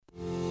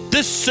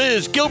This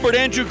is Gilbert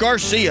Andrew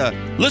Garcia.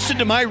 Listen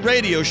to my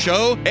radio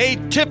show, A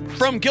Tip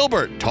from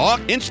Gilbert.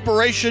 Talk,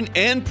 inspiration,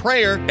 and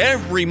prayer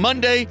every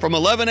Monday from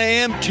 11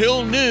 a.m.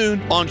 till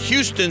noon on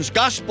Houston's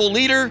gospel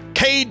leader,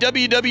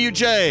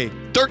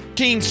 KWWJ.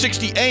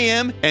 1360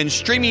 AM and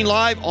streaming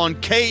live on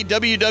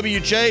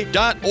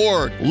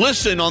kwwj.org.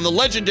 Listen on the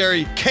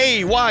legendary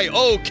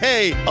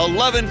KYOK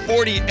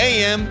 1140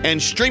 AM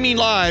and streaming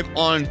live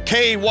on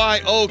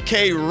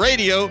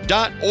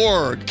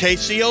kyokradio.org.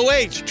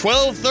 KCOH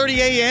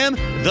 1230 AM,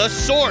 The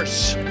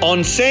Source.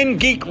 On San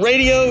Geek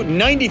Radio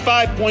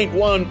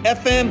 95.1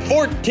 FM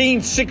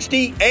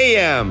 1460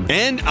 AM.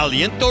 And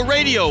Aliento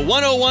Radio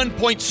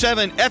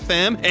 101.7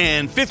 FM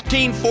and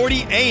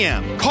 1540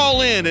 AM.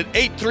 Call in at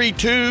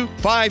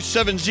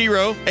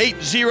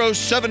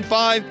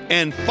 832-570-8075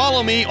 and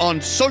follow me on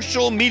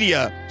social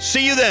media.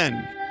 See you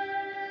then.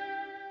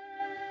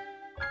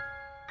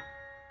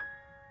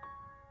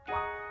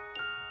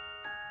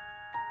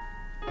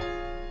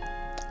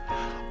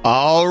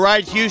 All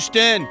right,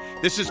 Houston,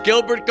 this is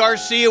Gilbert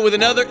Garcia with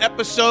another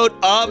episode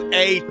of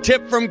A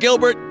Tip from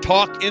Gilbert,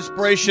 talk,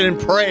 inspiration, and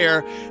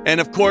prayer. And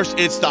of course,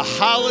 it's the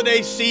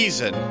holiday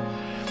season,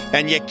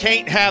 and you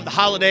can't have the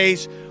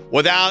holidays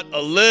without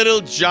a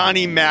little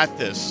Johnny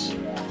Mathis.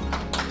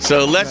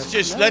 So let's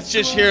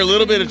just hear a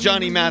little bit of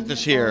Johnny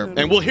Mathis here,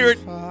 and we'll hear it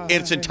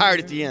in its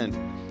entirety at the end.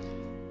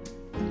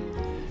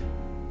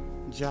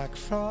 Jack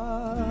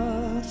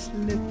Frost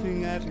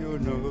nipping at your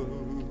nose.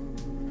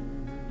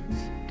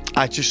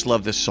 I just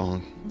love this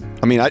song.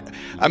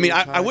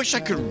 I wish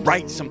I could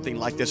write something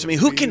like this. I mean,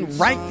 who can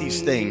write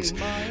these things?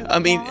 I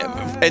mean,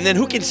 and then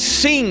who can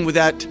sing with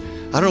that,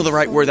 I don't know the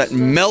right word, that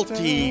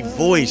melty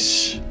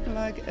voice.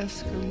 Like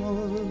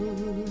Eskimos.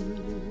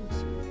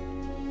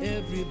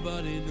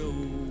 Everybody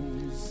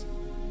knows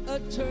a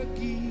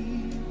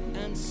turkey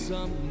and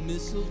some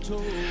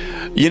mistletoe.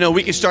 You know,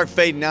 we can start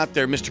fading out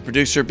there, Mr.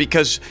 Producer,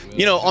 because,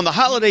 you know, on the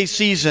holiday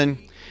season,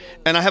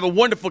 and I have a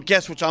wonderful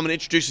guest, which I'm going to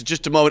introduce in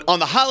just a moment. On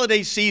the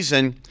holiday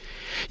season,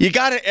 you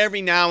got to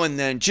every now and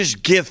then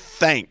just give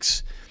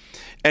thanks.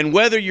 And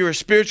whether you're a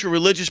spiritual,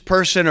 religious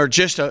person or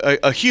just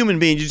a human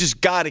being, you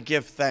just got to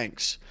give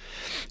thanks.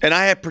 And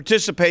I have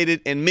participated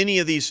in many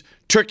of these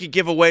turkey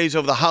giveaways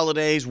over the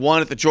holidays,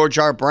 one at the George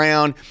R.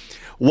 Brown,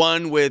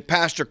 one with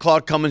Pastor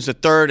Claude Cummins III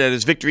at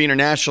his Victory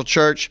International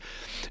Church.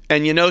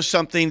 And you know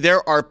something?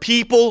 There are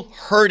people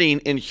hurting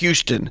in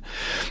Houston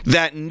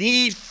that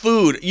need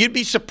food. You'd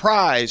be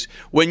surprised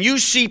when you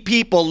see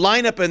people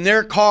line up in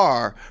their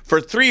car for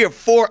 3 or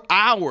 4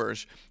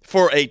 hours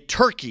for a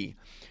turkey.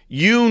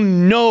 You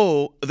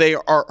know they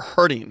are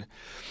hurting.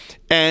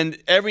 And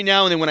every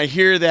now and then when I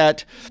hear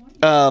that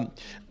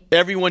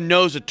everyone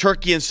knows a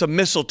turkey and some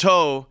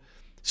mistletoe,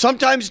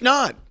 sometimes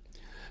not.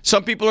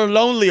 Some people are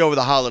lonely over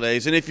the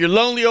holidays. And if you're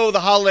lonely over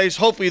the holidays,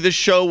 hopefully this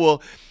show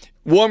will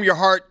warm your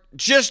heart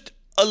just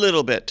a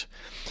little bit.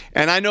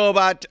 And I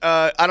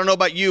don't know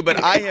about you,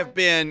 but I have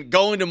been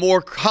going to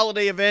more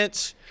holiday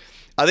events.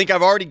 I think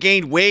I've already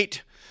gained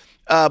weight.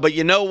 But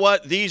you know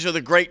what? These are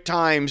the great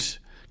times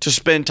to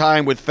spend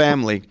time with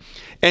family.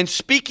 And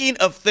speaking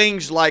of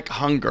things like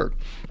hunger,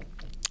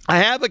 I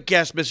have a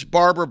guest, Miss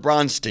Barbara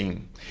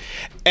Bronstein.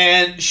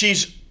 And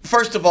she's,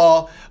 first of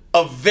all,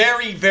 a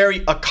very,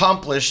 very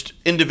accomplished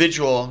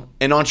individual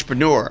and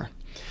entrepreneur.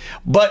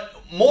 But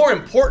more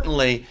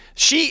importantly,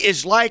 she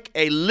is like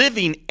a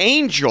living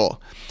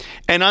angel.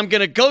 And I'm going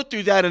to go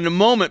through that in a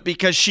moment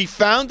because she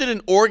founded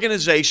an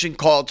organization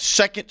called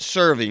Second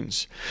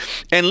Servings.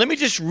 And let me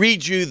just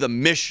read you the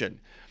mission,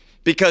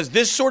 because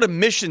this sort of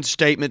mission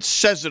statement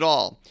says it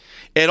all.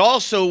 And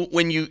also,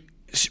 when you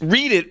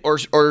read it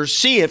or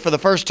see it for the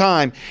first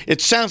time,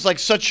 it sounds like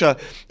such a,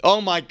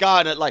 oh my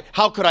God, like,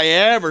 how could I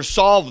ever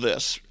solve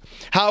this?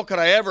 How could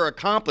I ever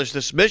accomplish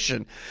this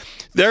mission?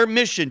 Their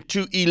mission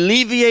to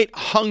alleviate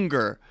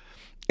hunger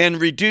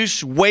and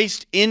reduce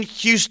waste in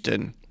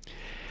Houston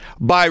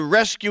by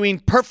rescuing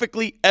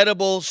perfectly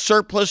edible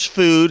surplus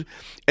food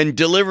and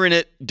delivering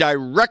it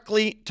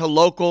directly to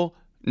local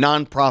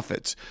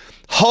nonprofits.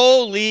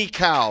 Holy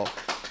cow.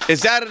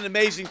 Is that an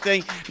amazing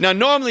thing? Now,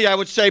 normally I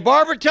would say,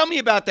 Barbara, tell me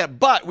about that,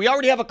 but we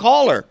already have a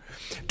caller.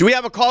 Do we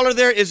have a caller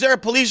there? Is there a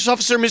police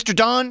officer, Mr.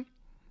 Don?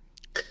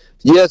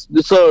 Yes,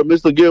 sir,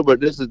 Mr.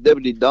 Gilbert. This is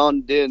Deputy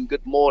Don Den.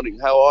 Good morning.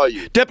 How are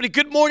you? Deputy,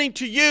 good morning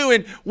to you.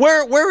 And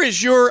where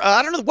is your,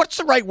 I don't know, what's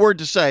the right word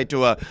to say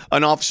to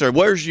an officer?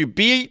 Where's your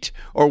beat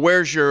or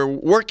where's your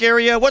work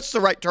area? What's the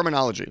right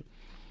terminology?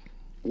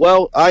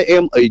 Well, I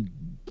am a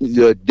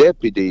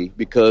deputy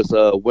because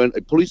when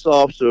a police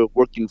officer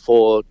working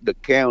for the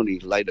county,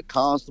 like the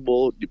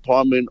constable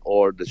department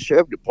or the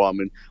sheriff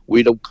department,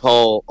 we don't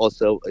call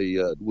ourselves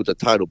with the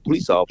title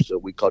police officer.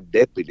 We call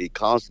deputy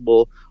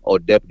constable or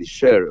deputy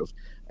sheriff.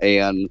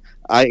 And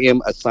I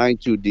am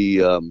assigned to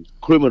the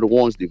criminal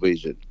warrants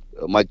division.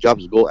 My job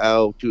is to go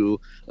out to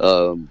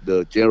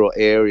the general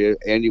area,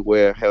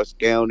 anywhere, Harris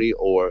County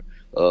or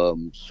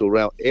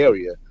surround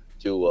area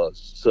to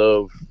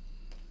serve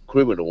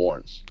criminal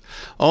ones.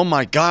 Oh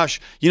my gosh!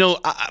 You know,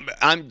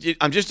 I'm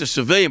just a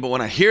civilian, but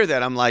when I hear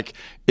that, I'm like,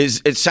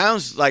 it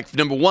sounds like,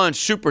 number one,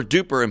 super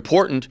duper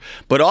important,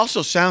 but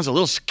also sounds a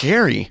little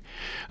scary.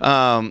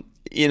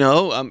 You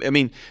know, I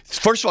mean,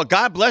 first of all,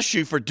 God bless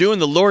you for doing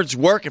the Lord's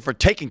work and for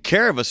taking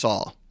care of us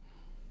all.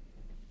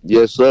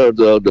 Yes, sir.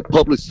 The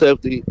public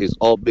safety is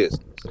all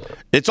business.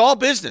 It's all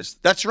business.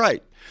 That's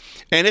right.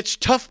 And it's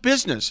tough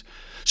business.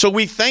 So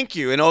we thank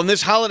you. And on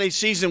this holiday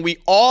season, we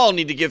all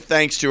need to give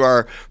thanks to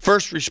our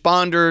first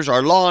responders,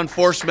 our law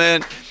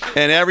enforcement,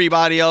 and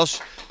everybody else.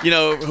 You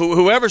know,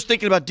 whoever's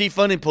thinking about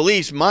defunding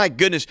police, my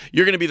goodness,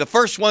 you're going to be the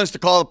first ones to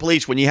call the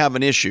police when you have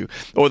an issue,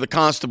 or the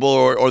constable,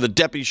 or the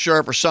deputy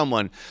sheriff, or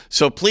someone.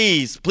 So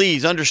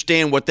please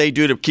understand what they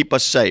do to keep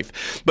us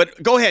safe.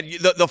 But go ahead.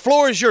 The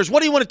floor is yours.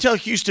 What do you want to tell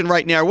Houston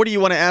right now? What do you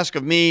want to ask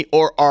of me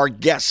or our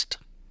guest?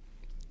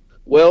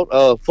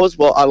 Well, first of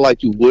all, I'd like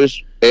to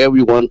wish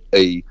everyone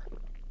a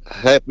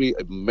happy,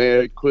 a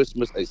Merry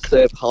Christmas, a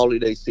safe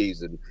holiday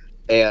season.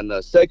 And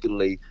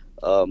secondly,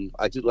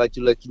 I'd just like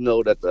to let you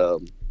know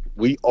that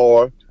we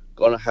are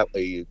going to have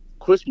a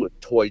Christmas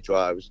toy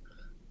drives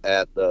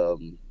at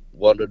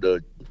one of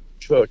the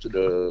church,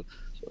 the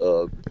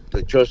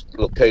church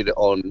located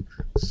on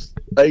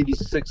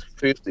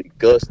 8650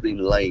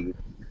 Bronstein Lane,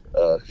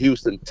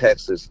 Houston,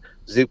 Texas.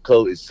 Zip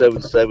code is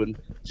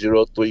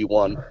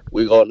 77031.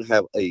 We're going to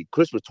have a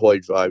Christmas toy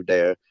drive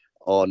there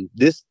on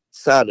this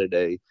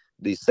Saturday,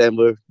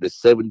 December the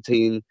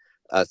 17th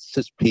at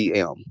 6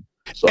 p.m.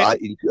 So I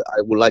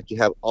would like to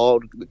have all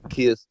the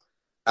kids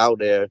out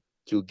there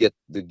to get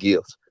the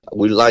gifts.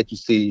 We'd like to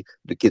see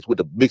the kids with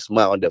a big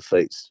smile on their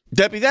face.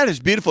 Debbie, that is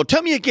beautiful.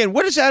 Tell me again,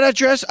 what is that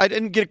address? I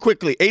didn't get it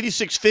quickly.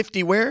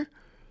 8650 where?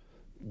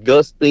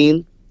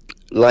 Bronstein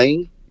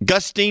Lane.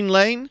 Bronstein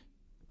Lane?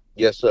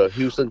 Yes, sir.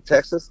 Houston,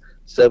 Texas,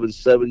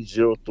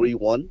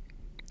 77031.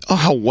 Oh,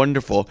 how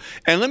wonderful.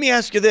 And let me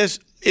ask you this.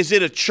 Is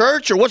it a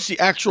church or what's the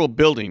actual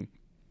building?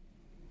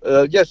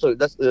 Yes, sir.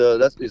 That's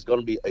it's going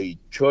to be a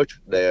church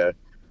there,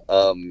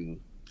 a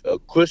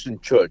Christian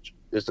church.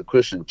 It's a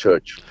Christian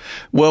church.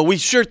 Well, we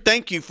sure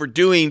thank you for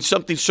doing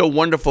something so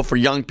wonderful for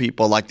young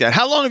people like that.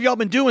 How long have y'all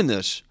been doing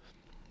this?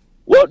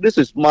 Well, this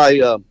is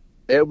my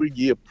every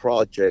year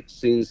project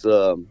since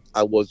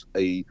I was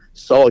a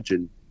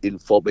sergeant in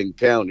Fort Bend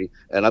County,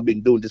 and I've been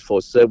doing this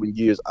for 7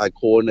 years. I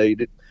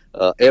coordinated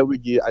every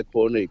year. I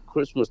coordinate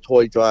Christmas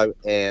toy drive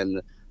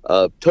and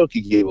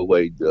turkey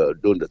giveaway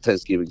during the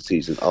Thanksgiving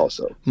season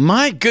also.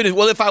 My goodness.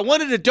 Well, if I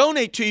wanted to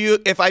donate to you,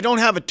 if I don't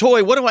have a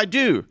toy, what do I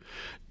do?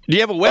 Do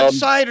you have a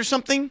website or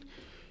something?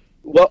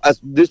 Well, at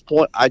this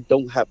point, I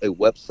don't have a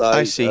website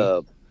I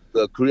see.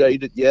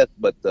 Created yet,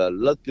 but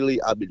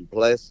luckily I've been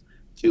blessed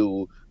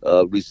to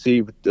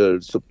receive the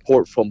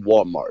support from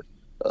Walmart.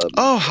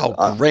 Oh,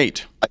 how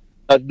great.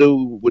 I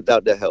do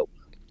without their help.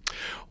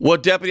 Well,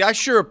 Deputy, I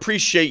sure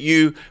appreciate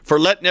you for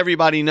letting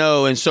everybody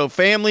know. And so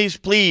families,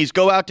 please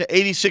go out to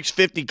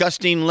 8650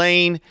 Bronstein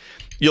Lane.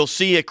 You'll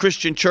see a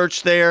Christian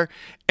church there.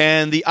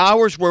 And the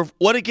hours were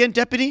what again,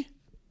 Deputy?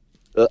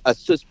 At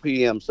 6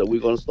 p.m. So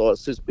we're going to start at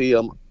 6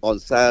 p.m. on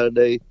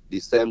Saturday,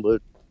 December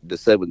the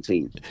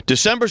 17th.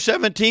 December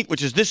 17th,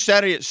 which is this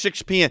Saturday at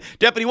 6 p.m.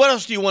 Deputy, what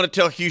else do you want to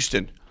tell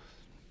Houston?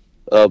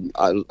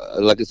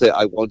 Like I said,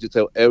 I want to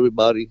tell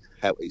everybody,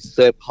 have a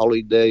safe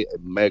holiday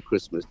and Merry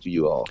Christmas to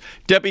you all.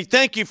 Deputy,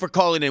 thank you for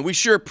calling in. We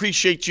sure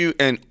appreciate you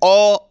and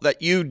all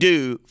that you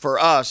do for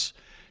us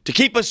to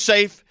keep us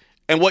safe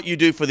and what you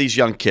do for these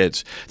young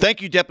kids.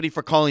 Thank you, Deputy,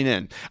 for calling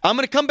in. I'm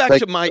going to come back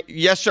to my,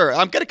 yes, sir.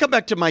 I'm going to come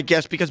back to my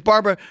guest because,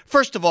 Barbara,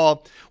 first of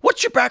all,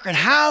 what's your background?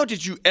 How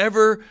did you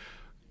ever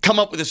come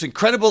up with this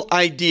incredible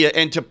idea?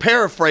 And to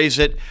paraphrase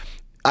it,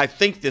 I'm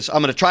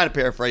going to try to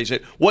paraphrase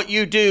it. What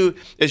you do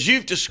is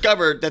you've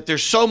discovered that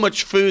there's so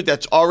much food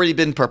that's already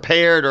been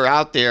prepared or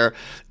out there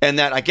and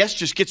that I guess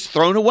just gets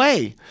thrown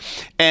away.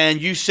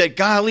 And you said,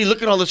 golly,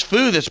 look at all this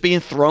food that's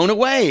being thrown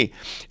away.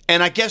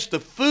 And I guess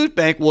the food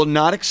bank will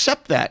not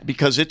accept that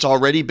because it's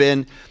already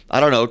been,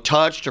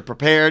 touched or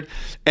prepared.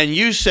 And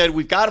you said,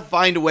 we've got to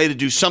find a way to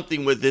do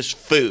something with this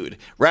food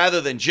rather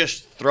than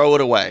just throw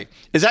it away.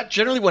 Is that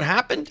generally what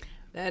happened?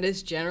 That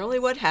is generally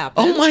what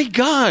happened. Oh, my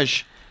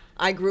gosh.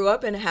 I grew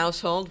up in a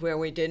household where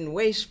we didn't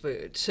waste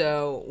food.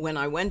 So when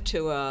I went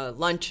to a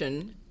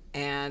luncheon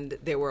and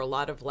there were a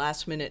lot of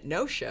last-minute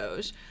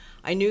no-shows,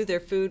 I knew their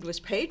food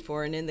was paid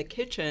for and in the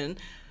kitchen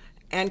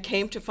and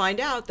came to find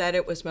out that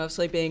it was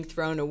mostly being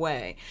thrown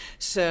away.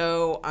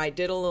 So I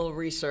did a little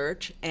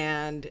research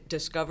and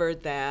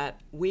discovered that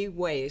we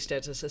waste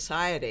as a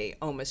society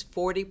almost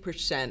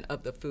 40%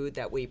 of the food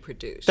that we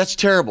produce. That's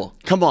terrible.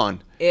 Come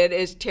on. It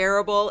is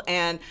terrible.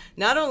 And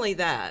not only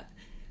that,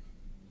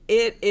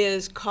 it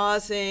is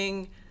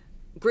causing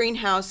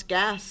greenhouse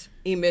gas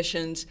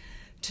emissions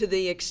to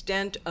the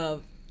extent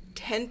of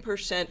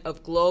 10%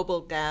 of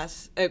global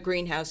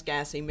greenhouse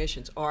gas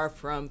emissions are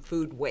from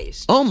food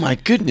waste. Oh, my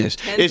goodness.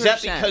 10%. Is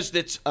that because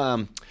it's,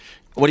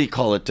 what do you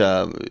call it?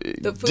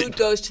 The food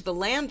goes to the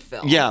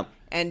landfill. Yeah.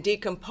 And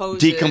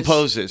decomposes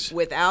Decomposes.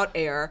 without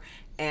air.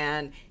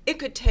 And it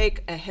could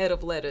take a head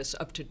of lettuce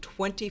up to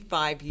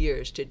 25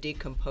 years to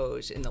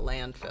decompose in the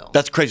landfill.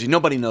 That's crazy.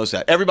 Nobody knows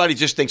that. Everybody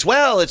just thinks,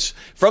 well, it's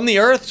from the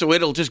earth, so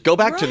it'll just go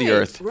back to the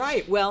earth.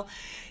 Right. Well,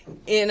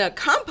 in a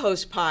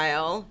compost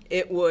pile,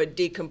 it would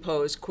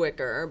decompose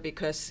quicker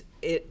because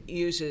it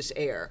uses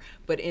air.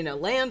 But in a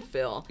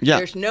landfill,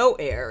 there's no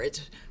air.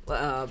 It's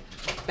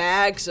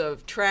bags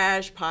of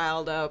trash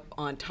piled up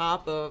on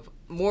top of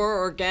more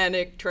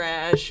organic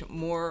trash,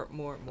 more.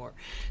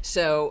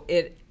 So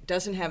it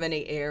doesn't have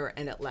any air,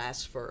 and it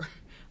lasts for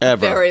a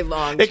very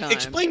long time.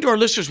 Explain to our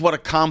listeners what a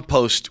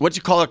compost, what do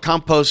you call a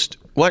compost,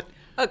 what?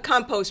 A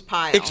compost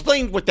pile.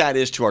 Explain what that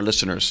is to our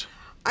listeners.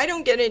 I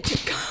don't get into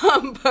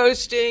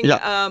composting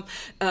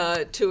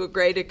to a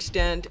great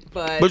extent,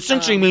 but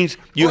essentially means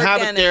you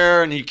have it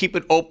there and you keep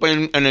it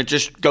open and it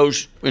just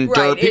goes in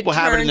dirt. People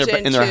have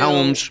it in their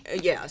homes.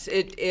 Yes,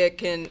 it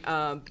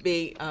can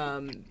be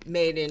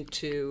made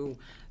into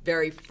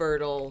very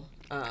fertile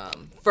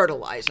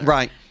fertilizer.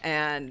 Right.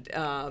 And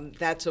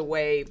that's a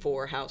way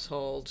for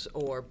households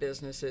or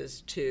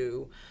businesses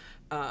to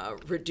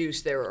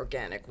reduce their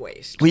organic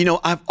waste.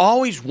 Well, I've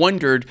always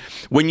wondered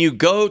when you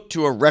go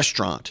to a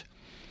restaurant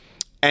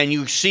and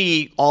you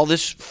see all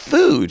this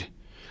food,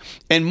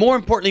 and more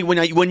importantly,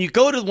 when you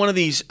go to one of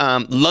these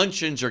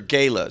luncheons or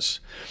galas,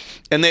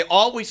 and they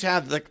always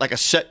have like a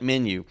set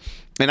menu.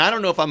 And I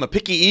don't know if I'm a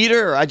picky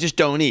eater or I just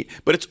don't eat,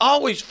 but it's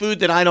always food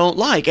that I don't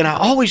like. And I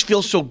always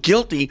feel so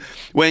guilty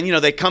when,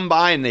 they come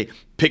by and they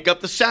pick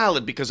up the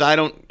salad because I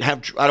don't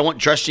want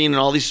dressing and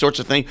all these sorts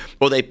of things.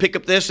 Or they pick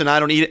up this and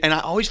I don't eat it. And I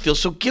always feel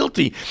so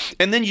guilty.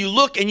 And then you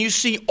look and you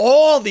see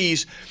all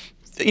these,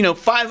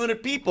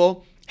 500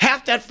 people,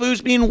 half that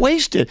food's being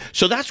wasted.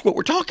 So that's what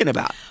we're talking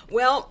about.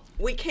 Well,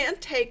 we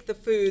can't take the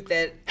food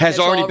that has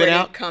already been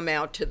out, come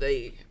out to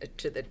the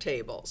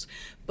tables,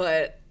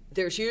 but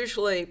there's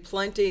usually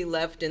plenty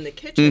left in the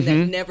kitchen that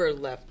never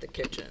left the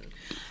kitchen.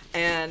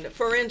 And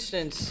for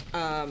instance,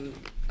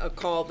 a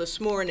call this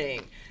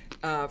morning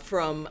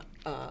from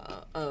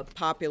a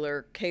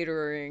popular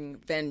catering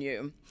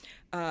venue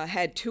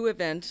had two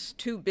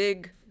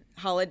big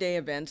holiday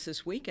events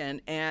this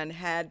weekend, and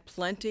had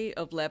plenty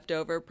of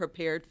leftover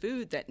prepared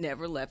food that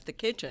never left the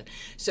kitchen.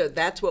 So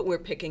that's what we're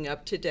picking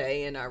up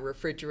today in our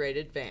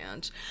refrigerated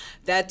vans.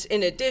 That's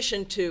in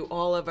addition to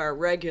all of our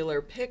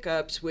regular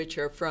pickups, which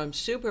are from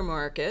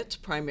supermarkets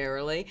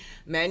primarily,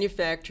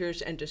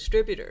 manufacturers, and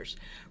distributors.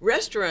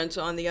 Restaurants,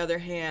 on the other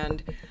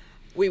hand,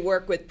 we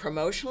work with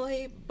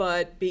promotionally,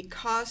 but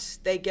because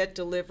they get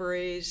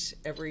deliveries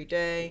every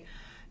day,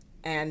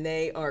 and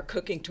they are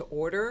cooking to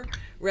order,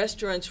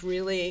 restaurants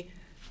really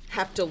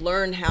have to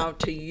learn how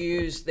to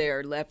use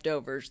their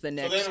leftovers the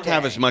next day. They don't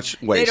have as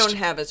much waste. They don't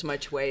have as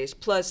much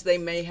waste. Plus, they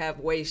may have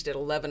waste at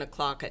 11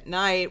 o'clock at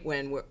night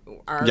when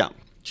our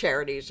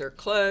charities are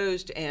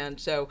closed, and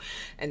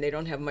they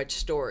don't have much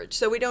storage.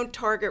 So we don't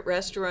target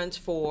restaurants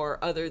for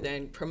other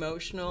than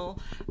promotional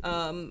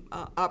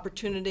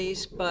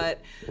opportunities,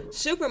 but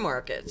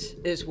supermarkets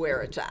is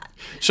where it's at.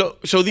 So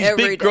these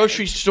big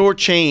grocery store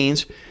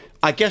chains,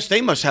 I guess they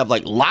must have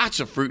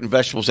lots of fruit and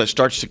vegetables that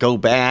starts to go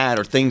bad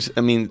or things.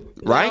 I mean,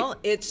 right? Well,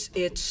 it's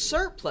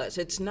surplus.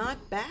 It's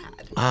not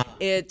bad.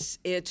 It's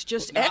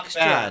just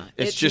extra. Bad.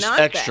 It's just not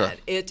extra.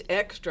 Bad. It's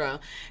extra,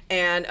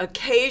 and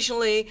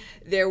occasionally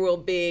there will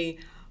be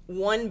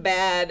one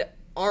bad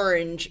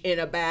orange in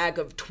a bag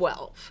of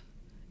 12.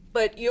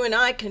 But you and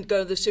I can go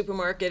to the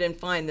supermarket and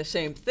find the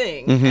same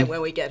thing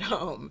when we get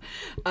home.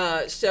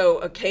 So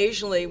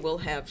occasionally we'll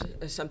have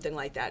something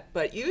like that.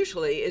 But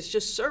usually it's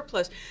just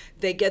surplus.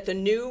 They get the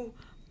new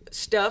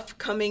stuff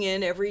coming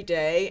in every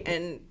day,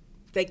 and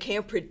they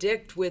can't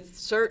predict with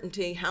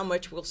certainty how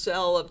much will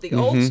sell of the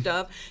old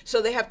stuff. So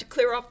they have to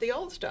clear off the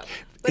old stuff.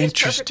 But it's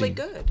perfectly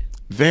good.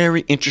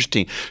 Very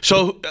interesting.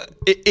 So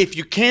if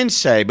you can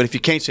say, but if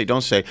you can't say,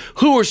 don't say,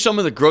 who are some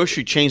of the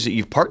grocery chains that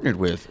you've partnered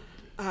with?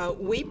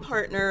 We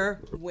partner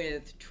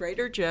with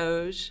Trader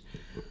Joe's,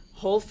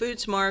 Whole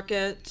Foods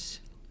Markets,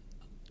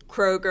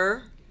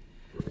 Kroger,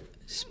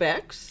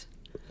 Specs,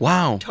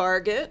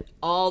 Target,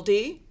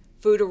 Aldi,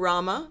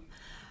 Foodorama.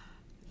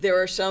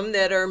 There are some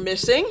that are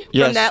missing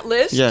from that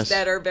list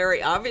that are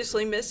very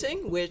obviously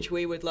missing, which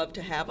we would love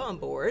to have on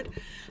board.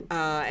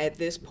 At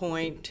this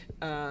point,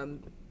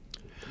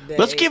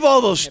 let's give all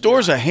those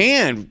stores a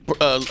hand,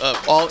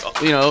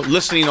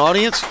 listening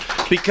audience,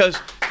 because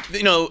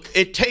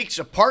it takes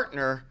a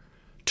partner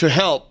to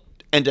help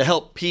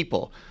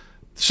people.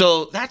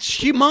 So that's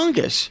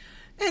humongous.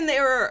 And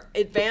there are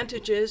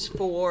advantages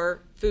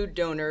for food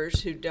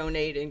donors who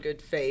donate in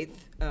good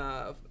faith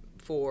to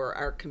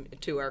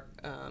our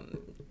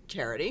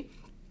charity.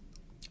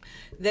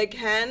 They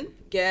can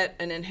get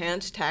an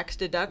enhanced tax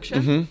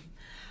deduction.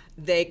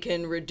 They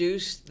can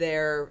reduce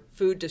their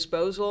food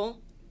disposal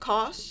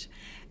costs,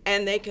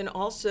 and they can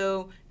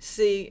also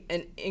see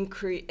an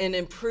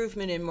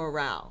improvement in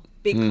morale,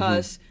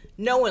 because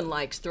no one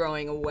likes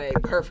throwing away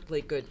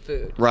perfectly good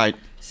food. Right.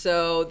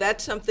 So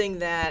that's something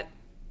that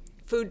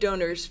food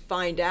donors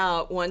find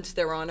out once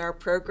they're on our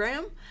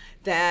program,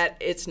 that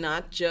it's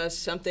not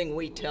just something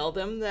we tell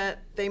them that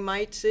they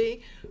might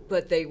see,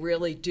 but they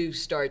really do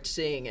start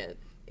seeing it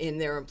in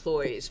their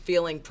employees,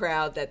 feeling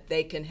proud that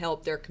they can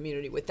help their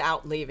community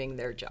without leaving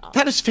their job.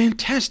 That is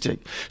fantastic.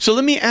 So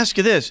let me ask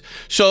you this.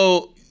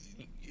 So,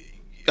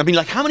 I mean,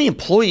 like, how many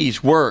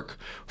employees work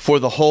for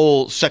the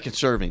whole Second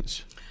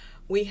Servings?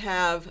 We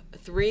have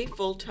 3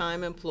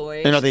 full-time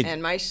employees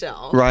and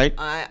myself. Right.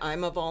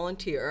 I'm a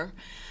volunteer.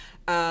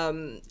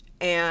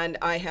 And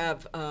I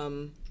have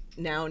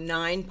now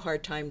 9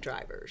 part-time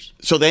drivers.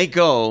 So they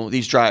go,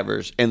 these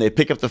drivers, and they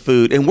pick up the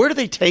food. And where do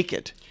they take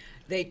it?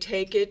 They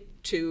take it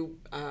to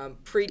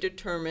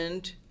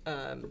predetermined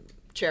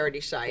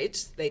charity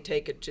sites. They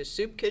take it to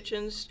soup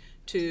kitchens,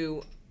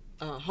 to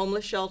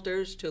homeless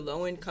shelters, to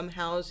low-income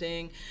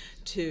housing,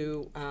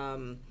 to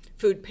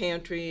food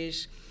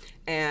pantries.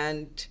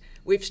 And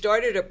we've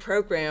started a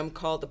program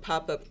called the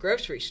Pop-Up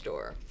Grocery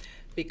Store,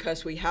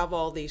 because we have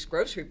all these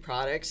grocery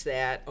products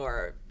that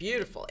are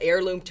beautiful.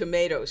 Heirloom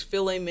tomatoes,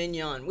 filet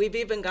mignon. We've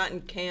even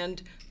gotten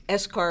canned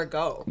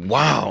escargot.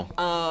 Wow.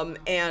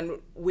 And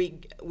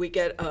we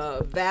get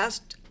a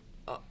vast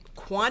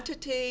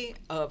quantity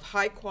of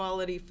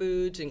high-quality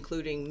foods,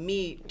 including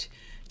meat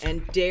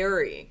and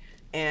dairy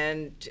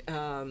and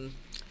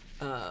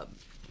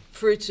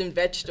fruits and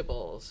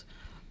vegetables.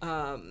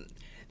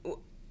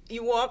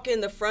 You walk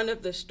in the front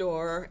of the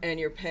store and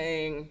you're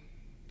paying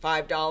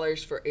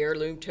 $5 for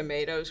heirloom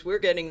tomatoes. We're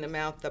getting them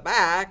out the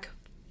back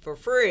for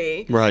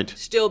free. Right.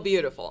 Still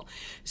beautiful.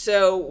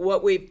 So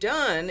what we've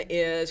done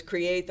is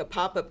create the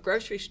pop-up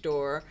grocery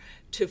store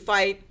to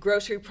fight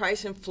grocery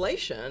price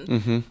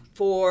inflation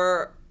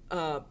for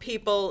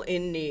people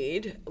in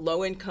need,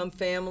 low-income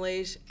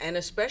families, and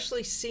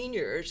especially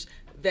seniors,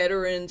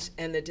 veterans,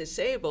 and the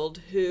disabled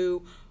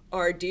who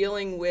are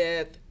dealing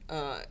with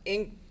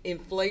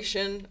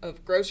inflation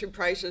of grocery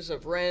prices,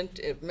 of rent,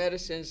 of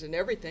medicines, and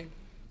everything.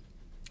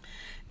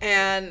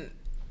 And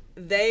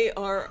they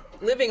are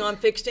living on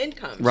fixed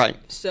incomes. Right.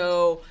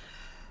 So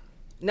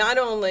not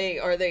only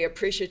are they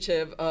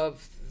appreciative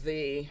of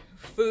the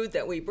food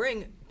that we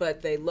bring,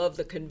 but they love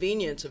the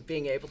convenience of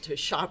being able to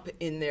shop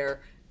in their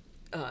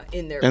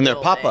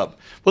pop-up.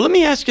 Well, let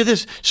me ask you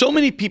this. So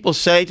many people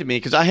say to me,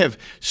 because I have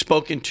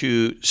spoken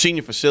to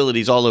senior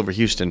facilities all over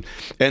Houston,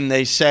 and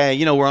they say,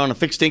 you know, we're on a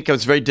fixed income.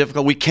 It's very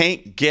difficult. We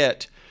can't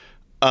get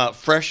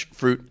fresh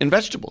fruit and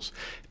vegetables.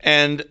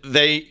 And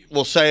they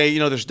will say, you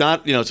know, there's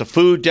not, you know, it's a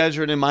food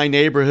desert in my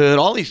neighborhood,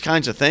 all these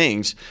kinds of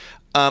things.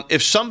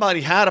 If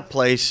somebody had a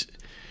place,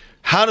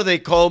 how do they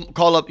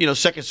call up, you know,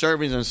 Second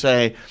Servings and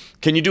say,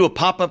 can you do a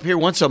pop-up here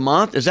once a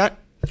month? Is that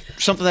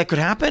something that could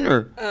happen,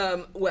 or?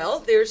 Well,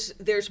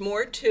 there's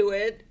more to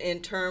it in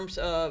terms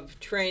of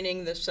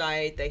training the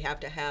site. They have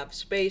to have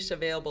space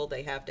available.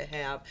 They have to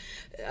have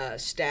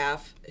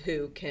staff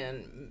who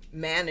can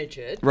manage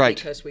it, right?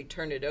 Because we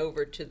turn it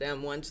over to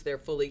them once they're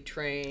fully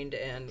trained,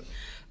 and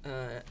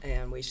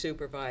we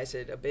supervise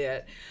it a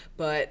bit.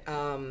 But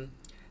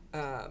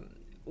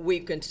we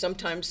can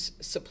sometimes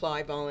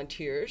supply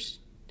volunteers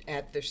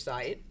at the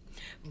site,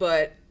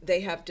 but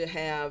they have to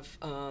have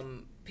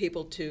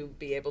people to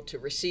be able to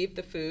receive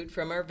the food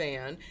from our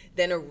van,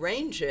 then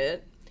arrange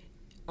it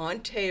on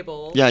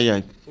tables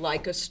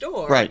like a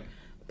store, right,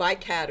 by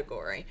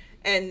category,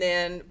 and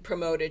then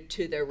promote it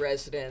to their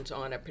residents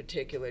on a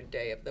particular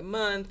day of the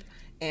month,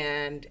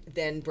 and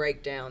then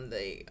break down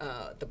the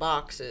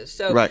boxes.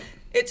 So right.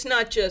 It's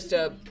not just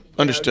a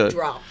Understood.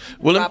 Drop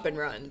and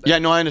run. Yeah,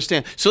 no, I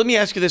understand. So let me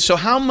ask you this. So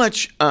how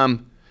much, I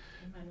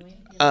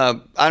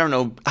don't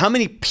know, how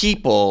many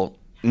people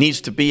needs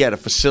to be at a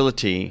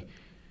facility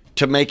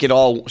to make it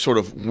all sort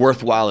of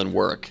worthwhile and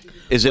work?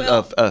 Is it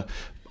a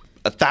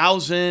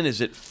 1,000?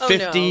 Is it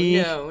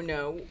 50? Oh,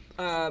 no.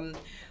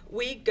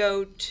 We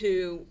go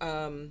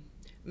to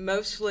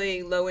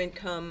mostly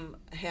low-income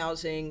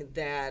housing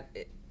that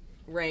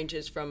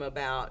ranges from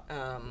about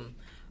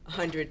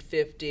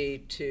 150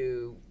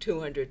 to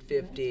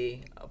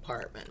 250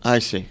 apartments. I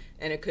see.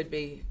 And it could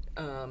be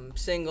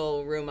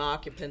single room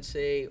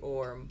occupancy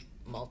or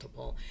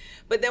multiple.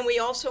 But then we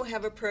also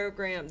have a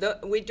program.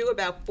 We do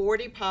about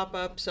 40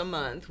 pop-ups a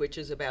month, which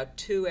is about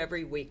 2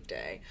 every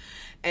weekday.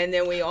 And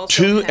then we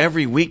also 2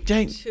 every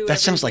weekday?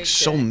 That sounds like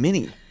so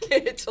many.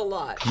 It's a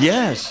lot.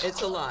 Yes.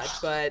 It's a lot,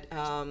 but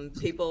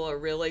people are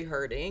really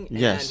hurting,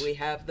 yes. And we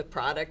have the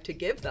product to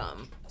give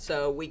them.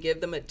 So we give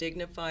them a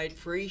dignified,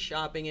 free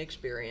shopping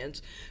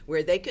experience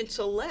where they can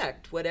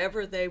select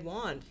whatever they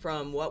want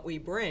from what we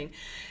bring.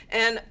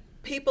 And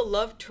people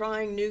love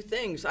trying new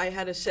things. I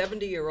had a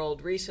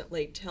 70-year-old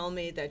recently tell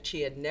me that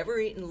she had never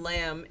eaten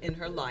lamb in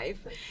her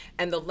life,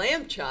 and the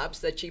lamb chops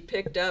that she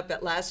picked up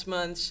at last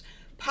month's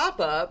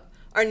pop-up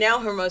are now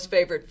her most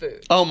favorite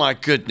food. Oh, my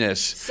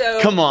goodness. So,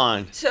 come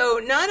on.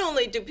 So not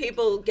only do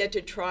people get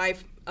to try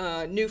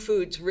new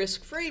foods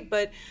risk-free,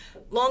 but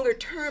longer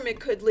term it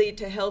could lead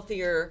to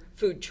healthier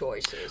food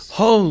choices.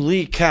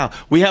 Holy cow.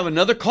 We have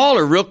another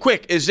caller real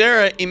quick. Is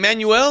there a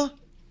Emmanuel?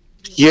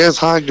 Yes,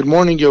 hi, good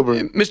morning,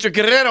 Gilbert. Mr.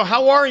 Guerrero,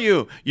 how are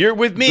you? You're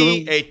with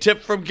me, Doing- a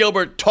tip from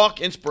Gilbert,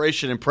 Talk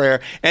Inspiration and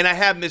Prayer, and I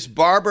have Miss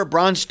Barbara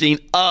Bronstein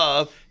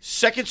of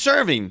Second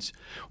Servings.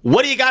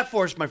 What do you got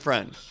for us, my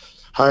friend?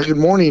 Hi, good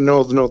morning.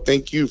 No,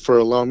 thank you for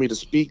allowing me to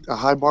speak.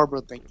 Hi,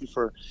 Barbara. Thank you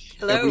for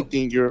Hello.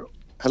 everything you're.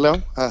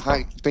 Hello.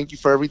 Hi. Thank you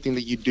for everything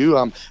that you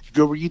do.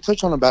 Gilbert, you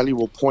touched on a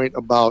valuable point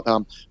about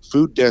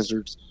food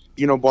deserts.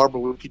 Barbara,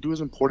 what you do is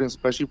important,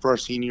 especially for our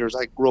seniors.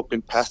 I grew up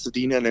in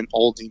Pasadena and in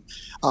Aldine,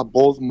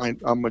 both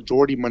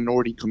majority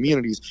minority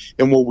communities.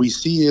 And what we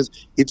see is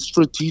it's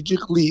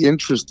strategically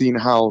interesting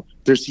how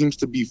there seems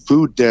to be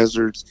food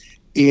deserts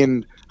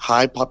in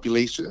high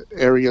population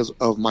areas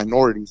of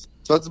minorities.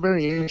 So that's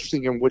very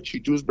interesting, and what you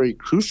do is very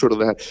crucial to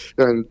that.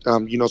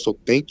 And so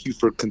thank you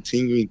for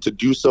continuing to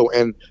do so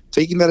and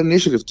taking that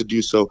initiative to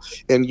do so.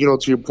 And to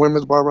your point,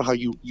 Ms. Barbara, how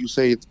you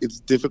say it's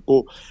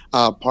difficult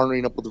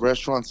partnering up with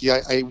restaurants. Yeah,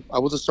 I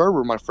was a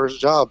server my first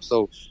job,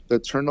 so the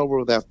turnover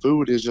of that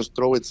food is just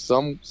throw it.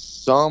 Some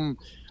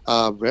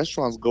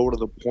restaurants go to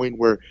the point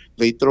where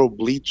they throw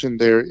bleach on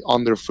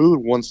their food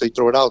once they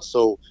throw it out,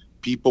 so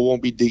people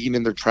won't be digging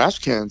in their trash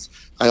cans.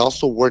 I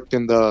also worked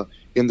in the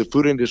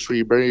food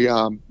industry, very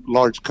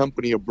large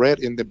company of bread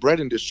in the bread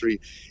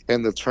industry,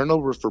 and the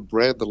turnover for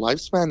bread, the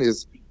lifespan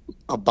is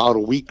about a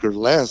week or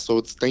less.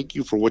 So thank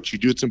you for what you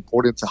do. It's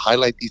important to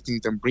highlight these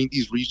things and bring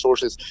these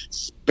resources,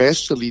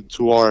 especially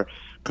to our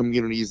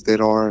communities that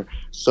are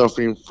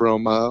suffering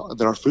from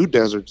that are food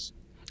deserts.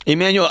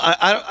 Emmanuel,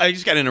 I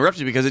just got to interrupt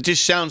you because it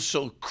just sounds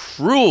so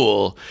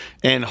cruel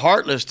and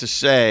heartless to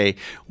say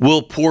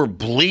we'll pour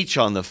bleach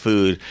on the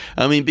food.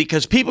 I mean,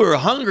 because people are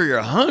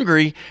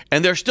hungry,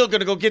 and they're still going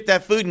to go get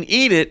that food and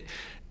eat it,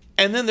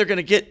 and then they're going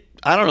to get,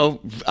 I don't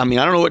know. I mean,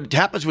 I don't know what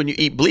happens when you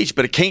eat bleach,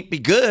 but it can't be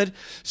good.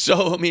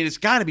 So, I mean, it's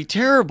got to be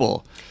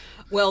terrible.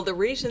 Well, the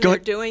reason they're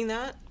doing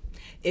that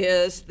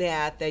is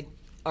that they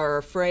are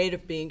afraid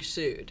of being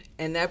sued,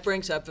 and that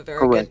brings up a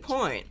very good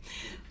point.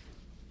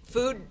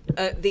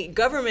 The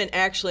government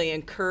actually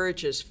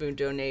encourages food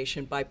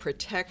donation by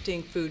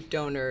protecting food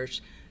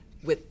donors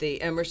with the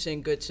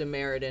Emerson Good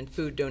Samaritan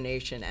Food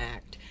Donation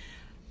Act.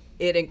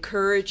 It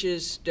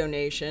encourages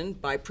donation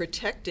by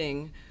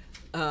protecting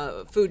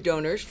food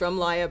donors from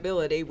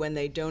liability when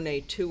they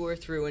donate to or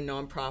through a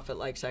nonprofit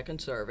like Second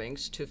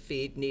Servings to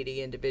feed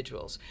needy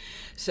individuals.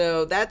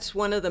 So that's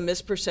one of the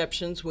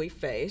misperceptions we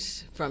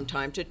face from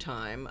time to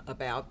time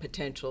about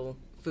potential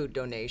food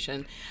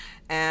donation.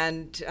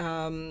 And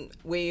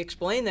we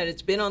explain that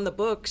it's been on the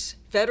books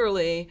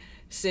federally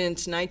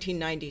since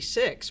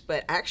 1996,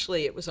 but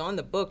actually it was on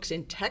the books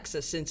in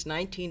Texas since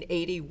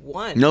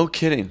 1981. No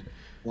kidding.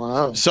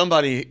 Wow.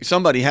 Somebody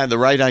had the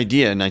right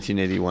idea in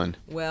 1981.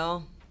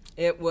 Well,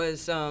 it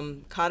was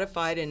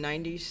codified in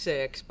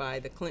 96 by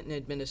the Clinton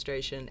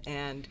administration,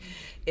 and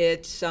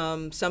it's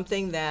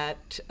something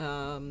that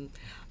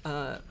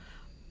I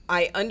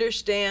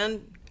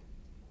understand.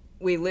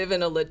 We live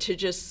in a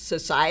litigious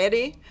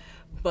society,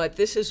 but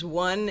this is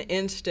one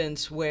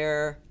instance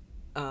where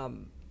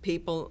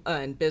people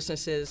and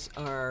businesses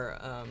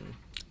are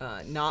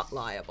not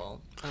liable.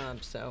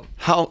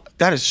 How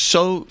that is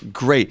so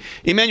great,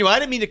 Emmanuel. I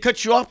didn't mean to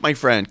cut you off, my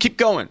friend. Keep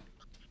going.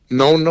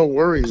 No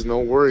worries.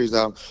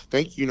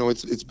 Thank you.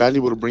 It's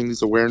valuable to bring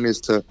this awareness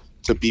to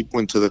people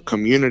into the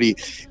community,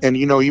 and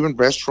even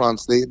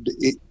restaurants.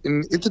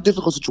 It's a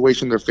difficult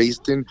situation they're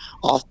faced in.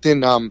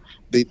 Often,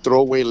 they throw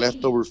away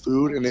leftover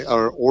food, and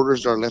our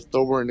orders are left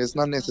over, and it's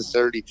not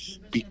necessarily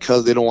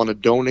because they don't want to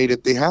donate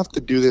it. They have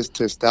to do this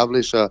to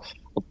establish a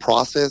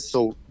process.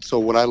 So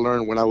what I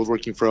learned when I was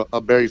working for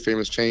a very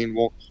famous chain,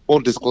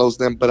 won't disclose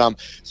them, but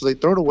so they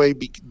throw it away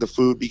the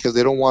food because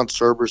they don't want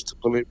servers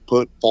to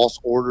put false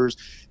orders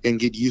and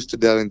get used to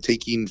that and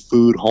taking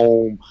food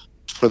home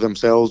for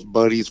themselves,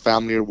 buddies,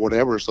 family, or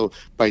whatever. So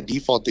by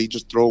default, they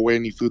just throw away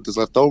any food that's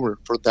left over.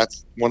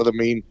 That's one of the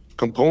main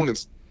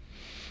components.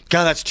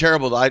 God, that's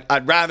terrible.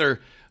 I'd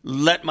rather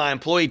let my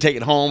employee take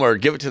it home or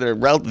give it to their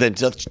relative than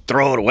just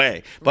throw it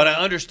away. But I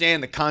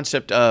understand the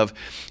concept of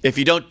if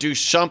you don't do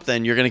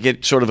something, you're going to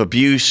get sort of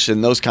abuse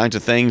and those kinds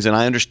of things. And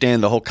I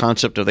understand the whole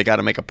concept of they got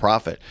to make a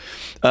profit.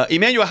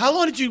 Emmanuel, how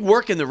long did you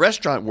work in the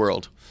restaurant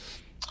world?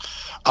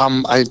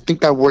 I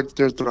think I worked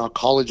there throughout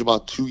college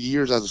about 2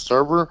 years as a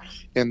server,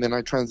 and then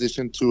I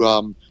transitioned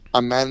to I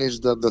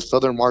managed the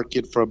southern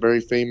market for a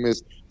very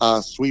famous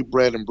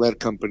sweetbread and bread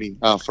company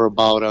for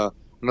about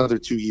another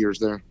 2 years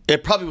there.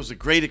 It probably was a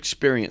great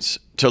experience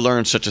to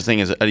learn such a thing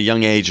at a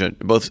young age,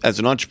 both as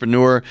an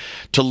entrepreneur,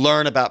 to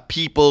learn about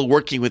people,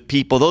 working with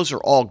people. Those are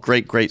all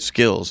great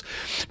skills.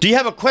 Do you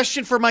have a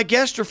question for my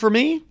guest or for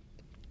me?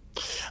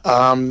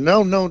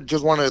 No.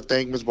 Just want to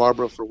thank Ms.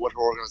 Barbara for what her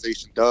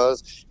organization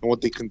does and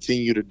what they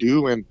continue to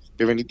do. And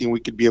if anything, we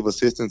could be of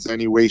assistance in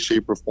any way,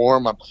 shape, or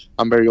form.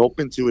 I'm very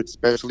open to it,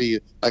 especially,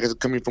 like I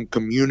said, coming from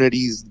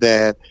communities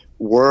that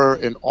were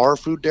and are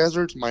food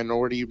deserts,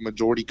 minority,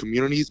 majority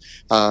communities.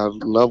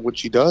 Love what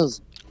she does.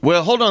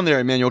 Well, hold on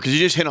there, Emmanuel, because you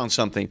just hit on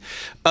something.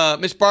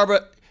 Ms.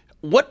 Barbara,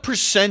 what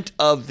percent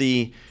of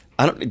do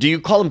you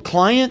call them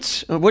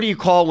clients? What do you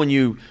call when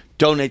you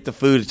donate the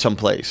food at some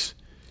place?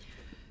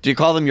 Do you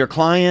call them your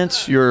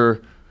clients?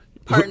 Your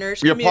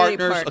Partners, Your community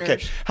partners.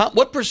 partners. Okay.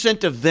 What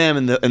percent of them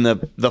in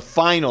the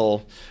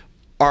final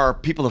are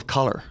people of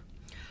color?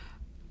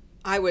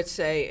 I would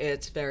say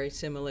it's very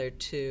similar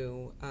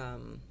to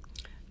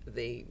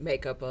the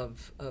makeup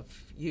of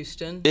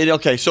Houston.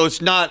 Okay, so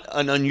it's not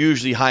an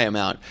unusually high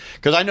amount,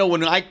 because I know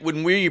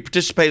when we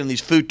participate in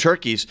these food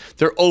turkeys,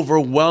 they're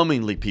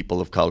overwhelmingly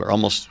people of color.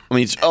 Almost, I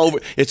mean,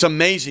 it's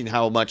amazing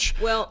how much.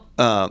 Well,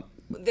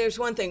 there's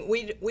one thing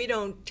we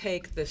don't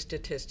take the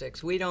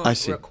statistics. We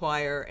don't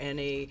require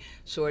any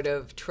sort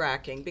of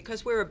tracking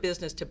because we're a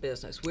business to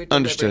business. We're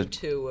delivering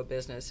to a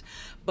business.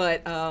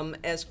 But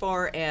as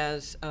far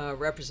as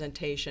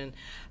representation.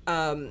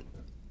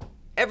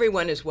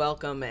 Everyone is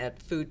welcome at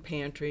food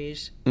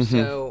pantries,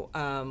 so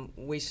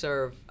we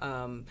serve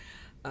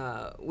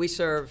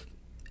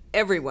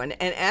everyone.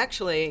 And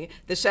actually,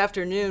 this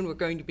afternoon we're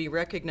going to be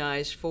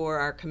recognized for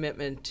our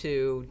commitment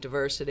to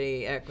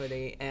diversity,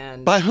 equity,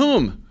 and by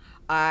whom?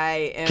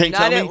 I am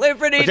not at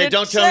liberty to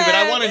don't tell me, but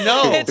I want to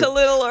know. It's a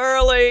little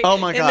early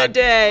in the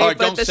day, All right,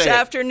 but this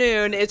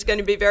afternoon it's going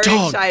to be very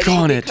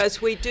exciting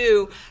because we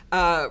do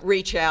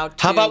reach out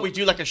to... How about we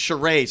do like a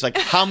charades, like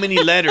how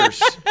many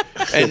letters?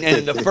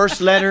 and the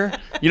first letter,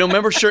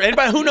 remember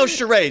anybody who knows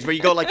charades, where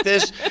you go like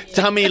this,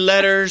 how many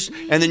letters,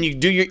 and then you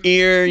do your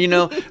ear,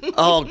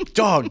 Oh,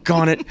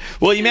 doggone it.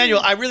 Well, Emmanuel,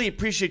 I really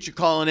appreciate you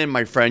calling in,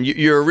 my friend.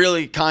 You're a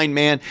really kind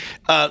man.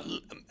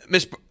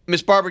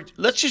 Miss Barbara,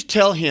 let's just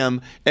tell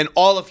him and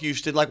all of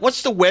Houston,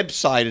 what's the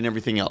website and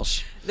everything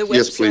else? The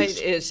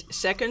website is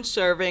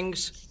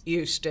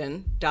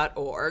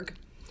secondservingshouston.org,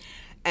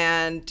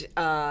 and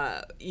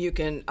you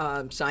can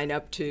sign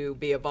up to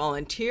be a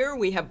volunteer.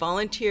 We have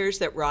volunteers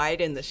that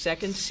ride in the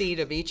second seat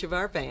of each of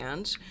our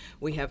vans.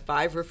 We have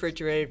 5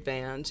 refrigerated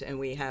vans, and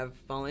we have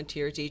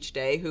volunteers each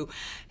day who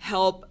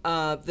help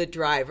the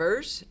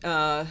drivers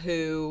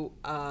who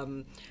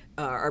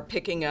are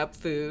picking up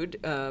food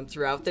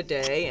throughout the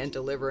day and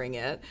delivering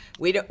it.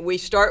 We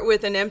start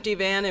with an empty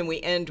van and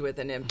we end with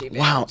an empty van.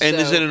 Wow! And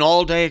is it an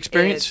all-day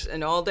experience? It's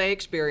an all-day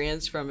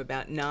experience from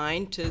about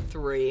 9 to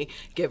 3,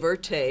 give or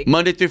take.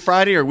 Monday through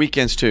Friday or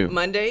weekends too?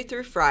 Monday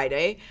through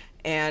Friday,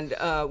 and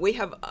we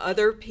have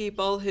other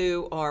people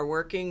who are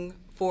working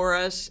for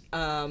us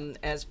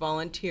as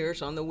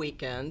volunteers on the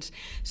weekends.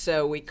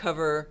 So we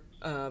cover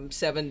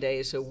 7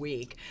 days a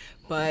week.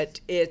 But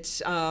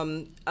it's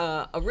a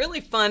really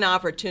fun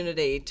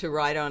opportunity to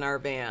ride on our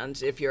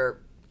vans if you're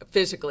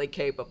physically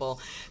capable,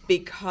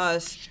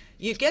 because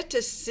you get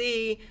to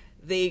see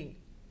the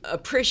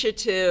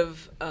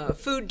appreciative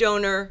food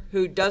donor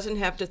who doesn't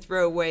have to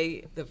throw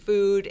away the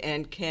food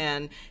and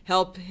can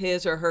help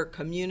his or her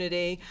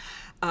community.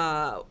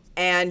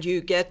 And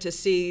you get to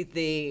see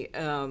the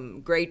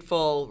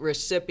grateful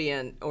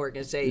recipient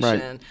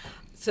organization. Right.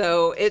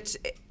 So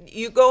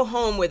you go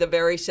home with a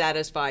very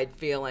satisfied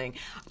feeling.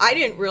 I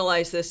didn't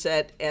realize this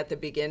at the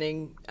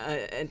beginning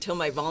until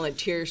my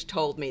volunteers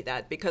told me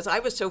that, because I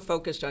was so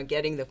focused on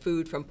getting the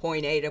food from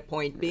point A to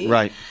point B.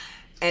 Right.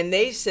 And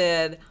they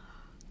said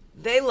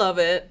they love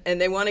it and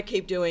they want to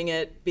keep doing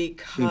it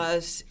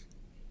because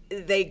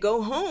they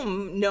go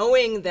home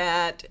knowing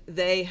that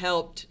they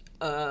helped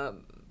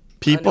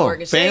people, an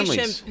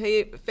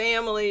organization,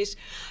 families,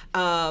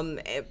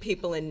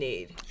 people in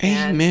need.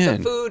 Amen. And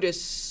the food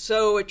is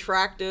so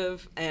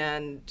attractive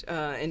and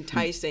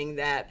enticing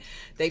that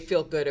they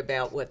feel good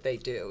about what they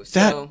do.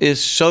 That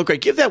is so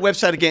great. Give that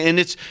website again, and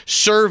it's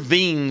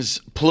Servings,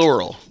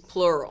 plural.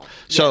 Plural.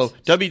 So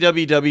yes.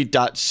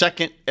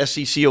 www.second,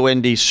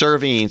 S-E-C-O-N-D,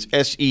 Servings,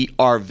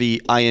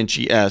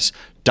 S-E-R-V-I-N-G-S,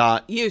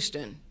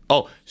 Houston.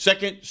 Oh,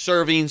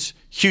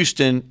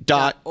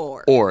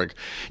 secondservingshouston.org.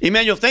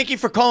 Emmanuel, thank you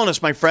for calling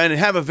us, my friend, and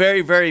have a very,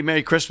 very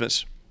Merry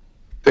Christmas.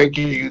 Thank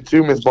you. You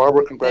too, Ms.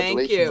 Barbara.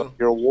 Congratulations on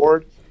your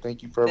award.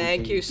 Thank you for everything.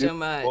 Thank you so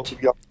much. Both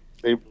of y'all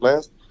stay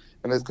blessed,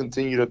 and let's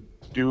continue to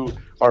do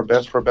our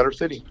best for a better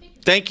city.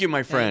 Thank you,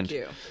 my friend.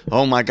 Thank you.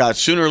 Oh, my God.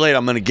 Sooner or later,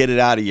 I'm going to get it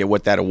out of you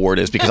what that award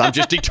is, because I'm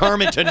just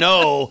determined to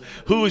know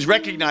who's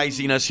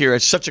recognizing us here.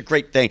 It's such a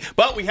great thing.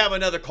 But we have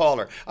another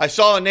caller. I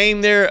saw a name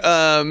there,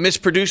 Miss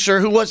Producer.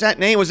 Who was that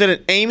name? Was it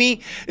an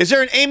Amy? Is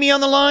there an Amy on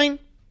the line?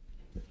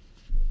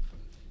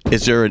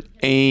 Is there an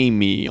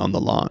Amy on the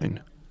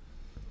line?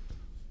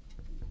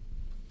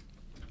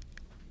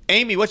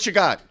 Amy, what you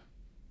got?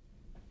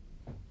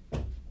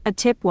 A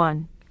tip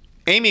 1.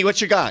 Amy,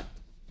 what you got?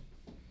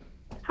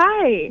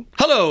 Hi.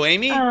 Hello,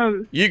 Amy.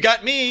 You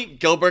got me,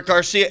 Gilbert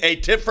Garcia. A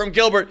tip from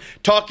Gilbert.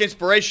 Talk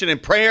inspiration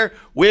and prayer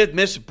with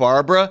Miss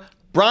Barbara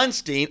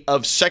Bronstein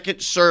of Second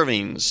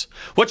Servings.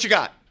 What you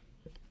got?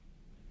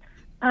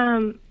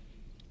 First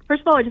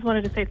of all, I just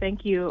wanted to say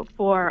thank you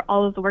for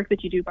all of the work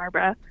that you do,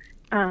 Barbara.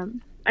 I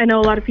know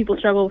a lot of people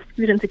struggle with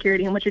food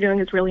insecurity, and what you're doing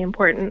is really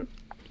important.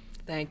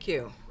 Thank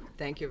you.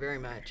 Thank you very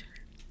much.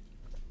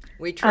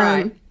 We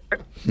try.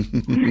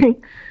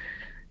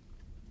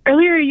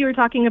 Earlier, you were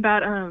talking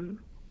about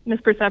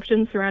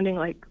misperceptions surrounding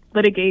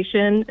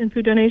litigation and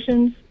food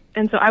donations,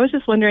 and so I was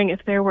just wondering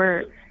if there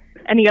were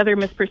any other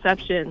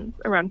misperceptions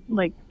around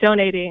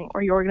donating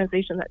or your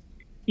organization that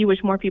you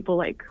wish more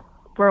people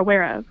were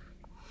aware of.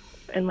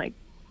 and like.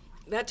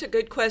 That's a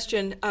good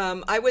question.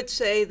 I would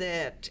say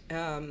that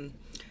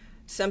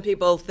some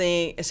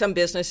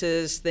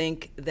businesses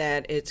think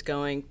that it's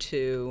going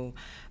to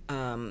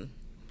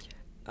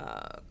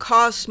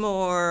cost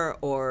more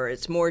or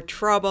it's more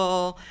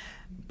trouble,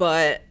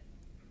 but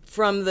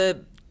from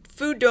the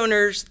food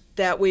donors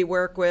that we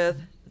work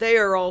with, they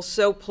are all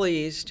so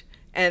pleased,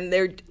 and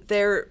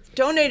they're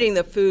donating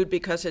the food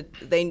because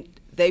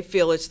they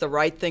feel it's the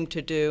right thing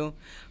to do.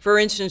 For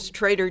instance,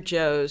 Trader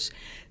Joe's,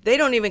 they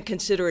don't even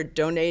consider it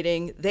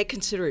donating, they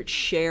consider it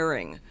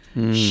sharing.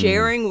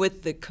 Sharing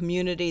with the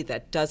community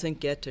that doesn't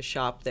get to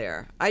shop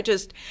there.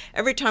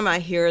 Every time I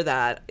hear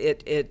that,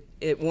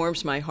 it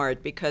warms my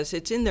heart because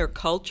it's in their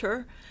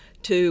culture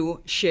to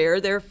share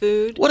their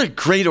food. What a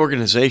great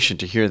organization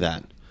to hear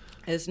that.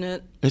 Isn't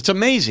it? It's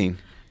amazing.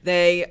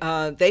 They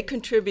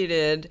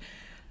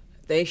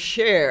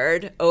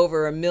shared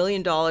over $1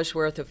 million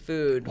worth of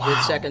food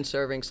with second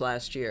servings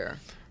last year.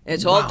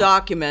 It's all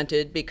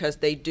documented because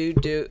they do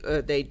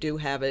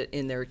have it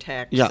in their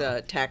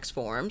tax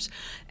forms,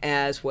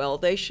 as well.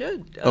 They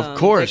should, of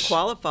course, they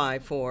qualify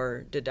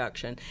for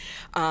deduction.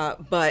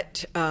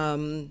 But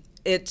we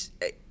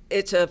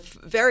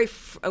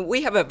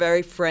have a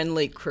very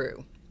friendly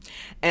crew,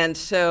 and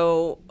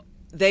so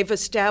they've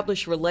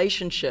established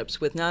relationships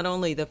with not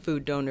only the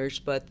food donors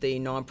but the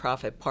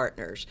nonprofit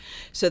partners,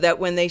 so that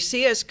when they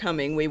see us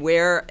coming, we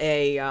wear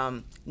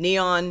a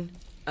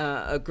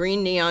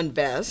green neon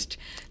vest,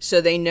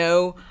 so they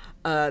know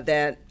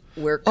that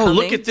we're coming. Oh,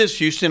 look at this,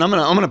 Houston! I'm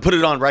gonna put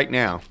it on right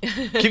now.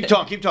 Keep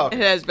talking. It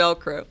has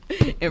Velcro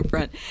in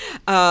front.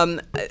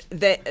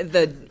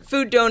 The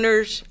food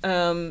donors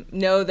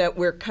know that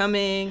we're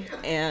coming,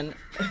 and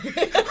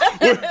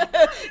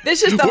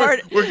this is the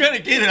hard. We're gonna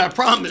get it, I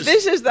promise.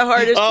 This is the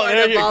hardest part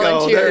of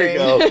volunteering.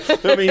 There you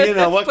go. I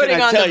mean, what Putting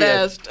can I on tell the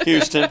vest. you,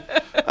 Houston?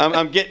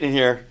 I'm getting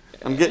here.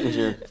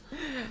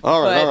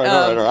 All right.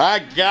 I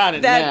got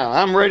it now.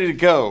 I'm ready to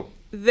go.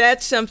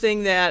 That's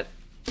something that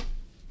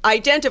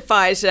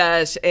identifies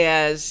us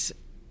as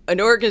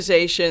an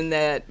organization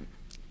that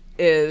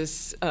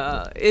is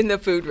in the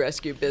food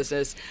rescue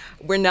business.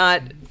 We're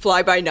not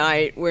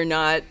fly-by-night. We're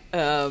not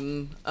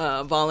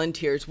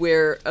volunteers.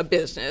 We're a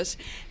business,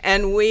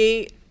 and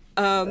we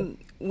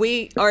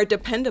are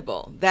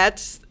dependable.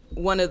 That's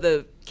one of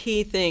the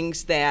key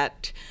things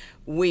that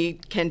we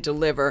can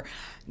deliver.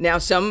 Now,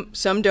 some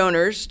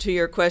donors, to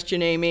your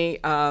question, Amy,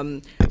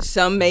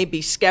 some may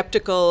be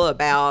skeptical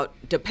about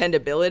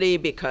dependability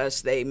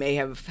because they may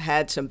have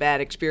had some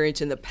bad experience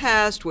in the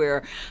past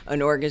where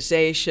an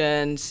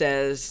organization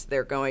says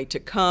they're going to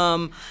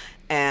come,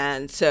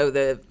 and so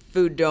the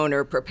food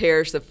donor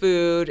prepares the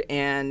food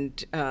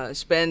and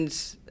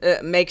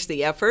makes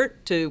the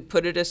effort to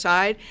put it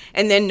aside,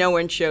 and then no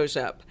one shows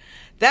up.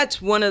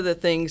 That's one of the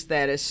things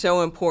that is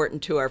so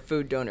important to our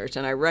food donors,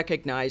 and I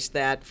recognize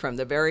that from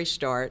the very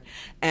start,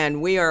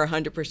 and we are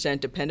 100%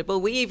 dependable.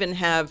 We even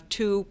have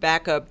 2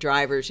 backup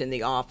drivers in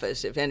the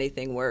office if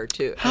anything were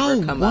to ever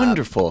come up. How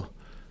wonderful.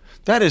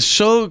 That is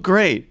so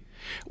great.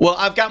 Well,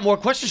 I've got more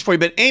questions for you,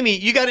 but Amy,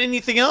 you got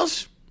anything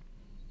else?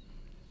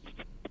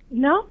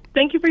 No,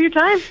 thank you for your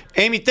time.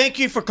 Amy, thank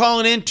you for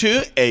calling in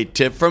to A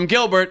Tip from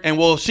Gilbert, and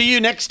we'll see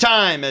you next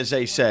time, as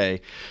they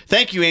say.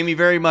 Thank you, Amy,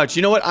 very much.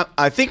 You know what?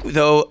 I think,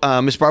 though,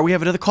 Ms. Barr, we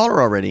have another caller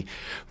already.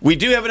 We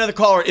do have another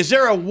caller. Is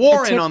there a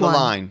Warren on the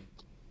line?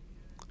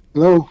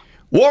 Hello?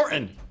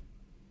 Warren.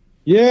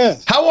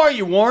 Yes. How are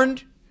you, Warren?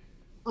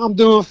 I'm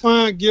doing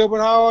fine, Gilbert.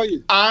 How are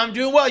you? I'm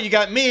doing well. You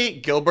got me,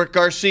 Gilbert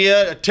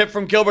Garcia, A Tip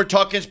from Gilbert,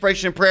 Talk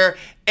Inspiration and Prayer,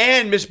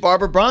 and Miss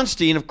Barbara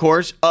Bronstein, of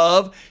course,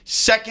 of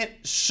Second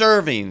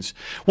Servings.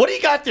 What do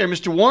you got there,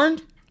 Mr.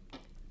 Warren?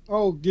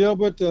 Oh,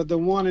 Gilbert, the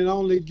one and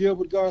only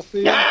Gilbert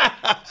Garcia.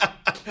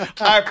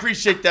 I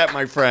appreciate that,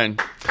 my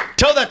friend.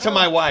 Tell that to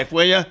my wife,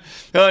 will you?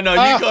 Oh, no,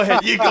 you go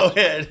ahead. You go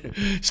ahead.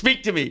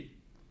 Speak to me.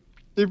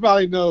 She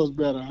probably knows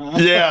better, huh?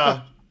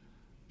 Yeah.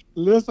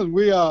 Listen,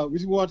 we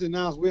just want to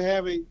announce we're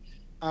having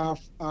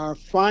our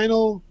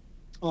final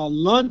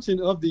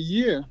luncheon of the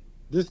year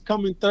this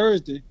coming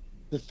Thursday,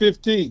 the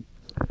 15th.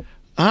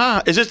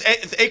 Is this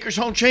at the Acres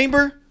Home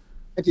Chamber?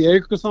 At the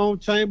Acres Home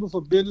Chamber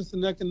for Business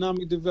and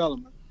Economic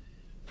Development.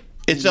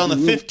 It's on the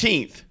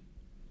 15th.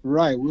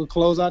 Right. We'll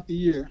close out the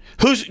year.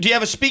 Do you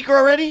have a speaker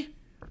already?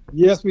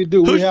 Yes, we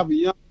do. We have a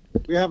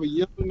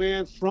young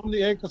man from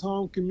the Acres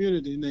Home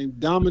community named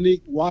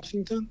Dominique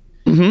Washington.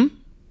 Mm-hmm.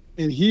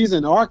 And he's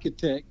an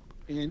architect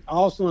and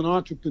also an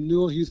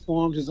entrepreneur. He's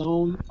formed his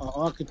own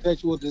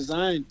architectural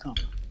design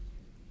company.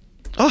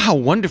 Oh, how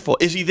wonderful.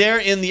 Is he there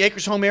in the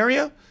Acres Home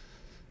area?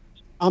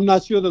 I'm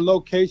not sure the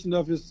location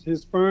of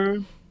his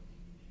firm,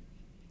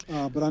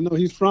 but I know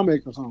he's from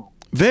Acres Home.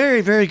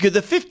 Very, very good.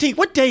 The 15th,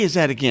 what day is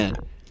that again?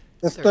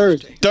 That's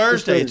Thursday.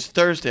 It's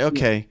Thursday,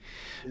 okay.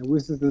 Yeah,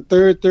 which is the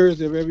third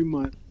Thursday of every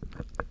month.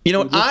 You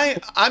know,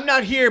 I'm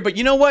not here, but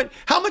you know what?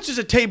 How much is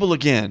a table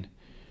again?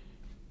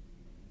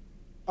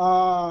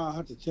 I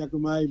have to check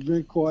with my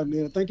event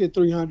coordinator. I think it's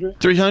 $300.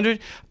 300?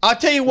 I'll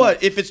tell you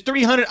what, if it's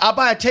 300, I'll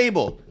buy a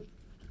table.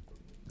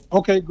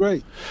 Okay,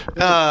 great.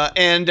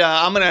 I'm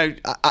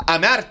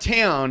out of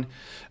town,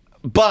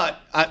 but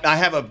I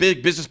have a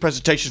big business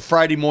presentation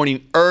Friday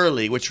morning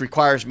early, which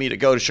requires me to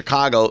go to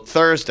Chicago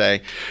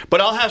Thursday.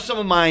 But I'll have some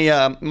of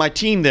my my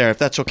team there if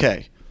that's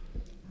okay.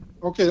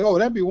 Okay. Oh,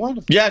 that'd be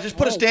wonderful. Yeah, just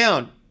put us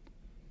down.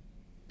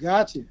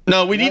 Gotcha.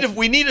 No, we need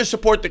to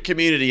support the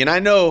community, and I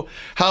know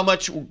how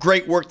much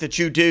great work that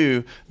you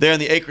do there in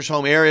the Acres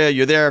Home area.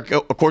 You're there,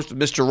 of course, with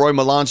Mr. Roy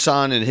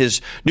Melanson and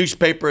his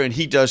newspaper, and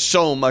he does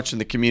so much in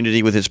the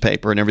community with his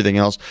paper and everything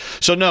else.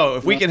 So, no,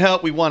 if we can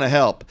help, we want to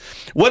help.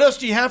 What else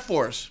do you have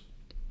for us?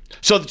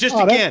 So, just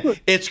again,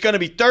 it's going to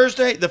be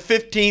Thursday, the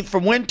 15th,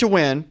 from when to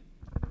when?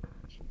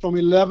 From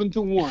 11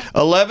 to 1.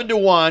 11 to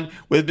 1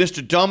 with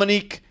Mr.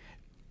 Dominique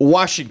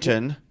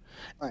Washington.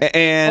 Right.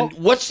 And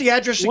what's the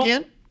address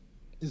again?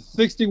 It's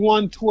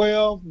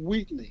 6112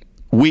 Wheatley.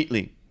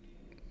 Wheatley.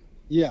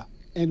 Yeah.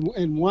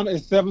 And one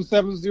is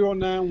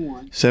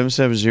 77091.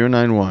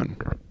 77091.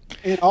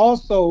 And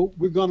also,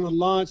 we're going to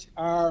launch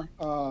our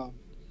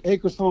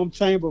Acres Home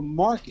Chamber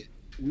Market.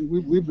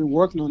 We've been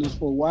working on this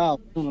for a while.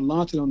 We're going to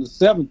launch it on the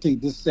 17th,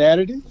 this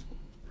Saturday.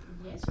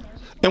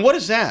 And what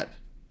is that?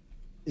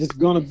 It's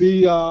going to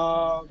be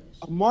a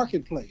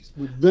marketplace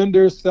with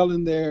vendors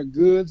selling their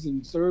goods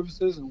and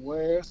services and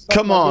wares.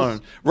 Come on.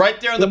 Right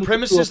there on the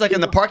premises, like in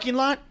the parking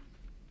lot?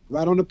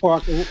 Right on the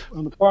parking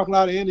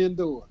lot and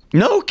indoors.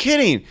 No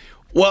kidding.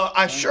 Well,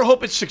 I sure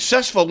hope it's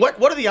successful.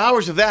 What are the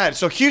hours of that?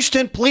 So,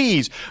 Houston,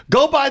 please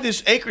go by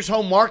this Acres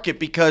Home Market,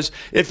 because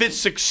if it's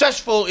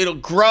successful, it'll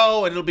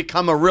grow and it'll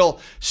become a real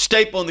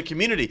staple in the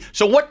community.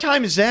 So what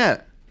time is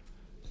that?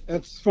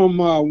 That's from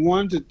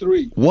 1 to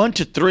 3. 1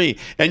 to 3.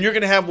 And you're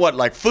going to have what,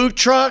 like food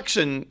trucks?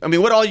 And I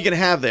mean, what all are you going to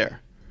have there?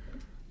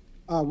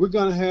 We're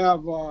going to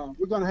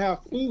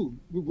have food.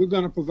 We're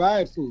going to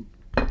provide food.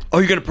 Oh,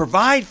 you're going to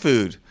provide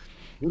food?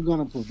 We're going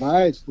to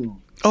provide food.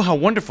 Oh, how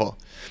wonderful.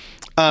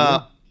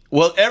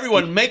 Well,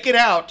 everyone, make it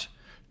out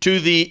to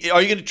the...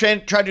 Are you going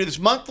to try to do this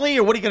monthly,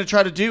 or what are you going to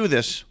try to do with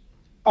this?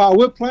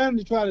 We're planning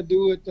to try to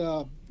do it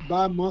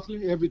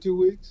bi-monthly, every 2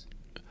 weeks.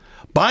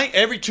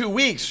 Every 2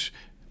 weeks?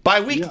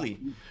 Bi-weekly?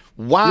 Yeah.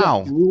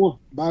 Wow. Yeah, we want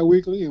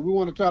bi-weekly, and we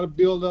want to try to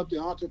build up the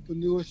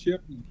entrepreneurship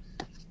and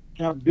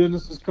have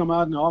businesses come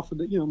out and offer,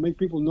 make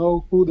people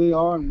know who they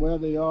are and where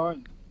they are,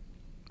 and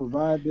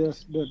provide their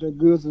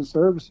goods and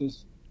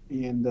services,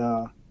 and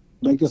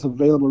make this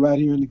available right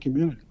here in the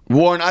community.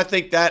 Warren, I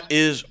think that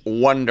is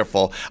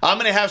wonderful. I'm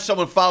going to have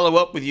someone follow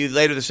up with you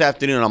later this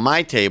afternoon on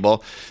my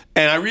table,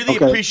 and I really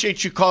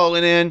appreciate you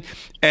calling in.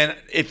 And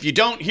if you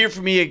don't hear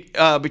from me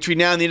between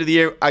now and the end of the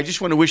year, I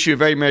just want to wish you a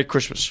very Merry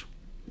Christmas.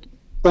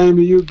 Same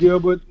to you,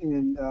 Gilbert,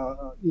 and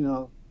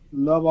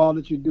love all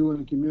that you do in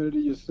the community,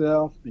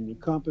 yourself and your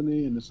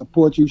company, and the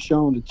support you've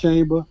shown the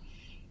chamber.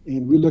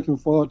 And we're looking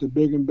forward to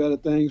bigger and better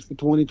things for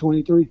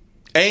 2023.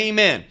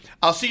 Amen.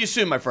 I'll see you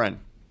soon, my friend.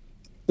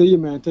 See you,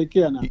 man. Take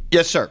care now.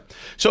 Yes, sir.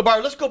 So,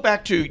 Barbara, let's go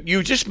back to,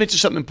 you just mentioned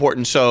something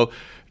important. So,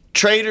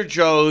 Trader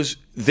Joe's,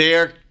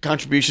 their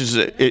contributions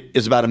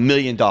is about $1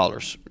 million.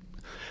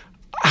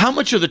 How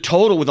much are the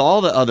total with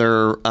all the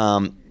other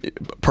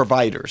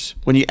providers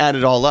when you add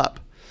it all up?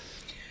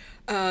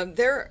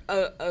 They're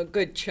a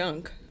good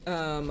chunk.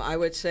 I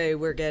would say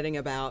we're getting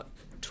about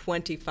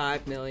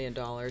 $25 million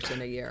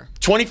in a year.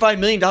 $25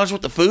 million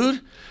worth of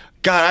food?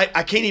 God,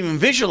 I can't even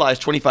visualize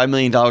 $25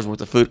 million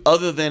worth of food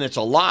other than it's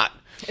a lot.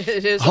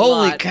 It is Holy a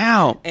lot. Holy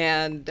cow.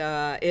 And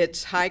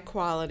it's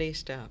high-quality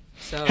stuff.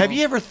 So, have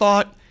you ever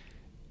thought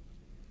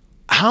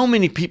how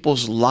many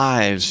people's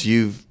lives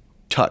you've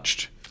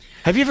touched?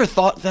 Have you ever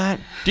thought that?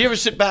 Do you ever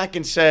sit back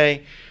and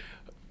say,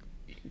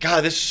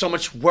 God, this is so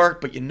much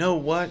work, but you know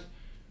what?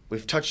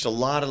 We've touched a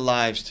lot of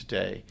lives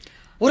today.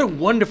 What a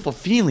wonderful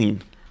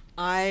feeling.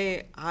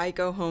 I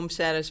go home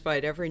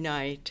satisfied every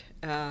night,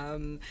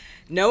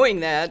 knowing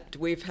that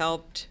we've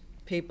helped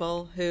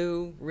people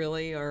who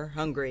really are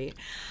hungry.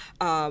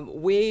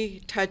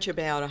 We touch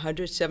about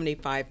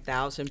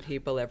 175,000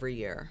 people every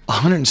year.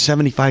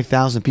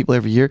 175,000 people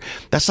every year?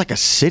 That's like a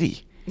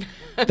city.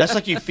 That's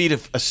like you feed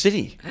a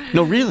city.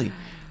 No, really.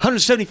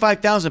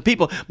 175,000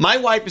 people. My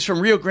wife is from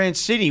Rio Grande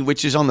City,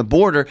 which is on the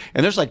border,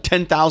 and there's like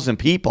 10,000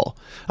 people.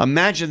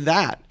 Imagine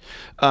that.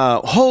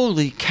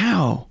 Holy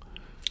cow.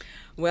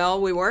 Well,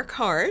 we work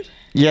hard.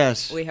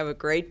 Yes. We have a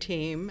great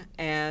team,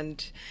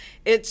 and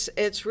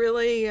it's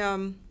really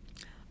a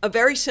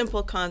very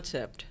simple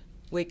concept.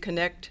 We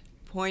connect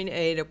point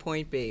A to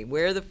point B,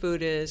 where the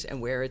food is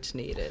and where it's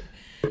needed.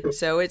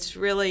 So it's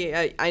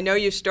really, I know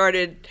you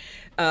started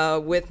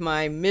with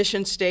my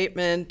mission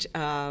statement,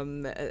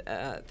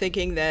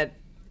 thinking that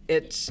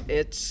it's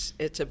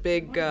a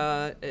big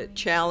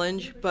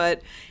challenge,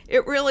 but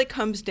it really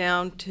comes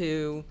down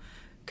to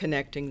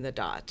connecting the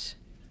dots.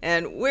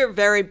 And we're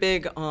very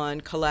big on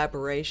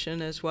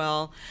collaboration as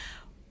well.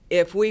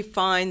 If we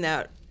find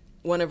that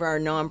one of our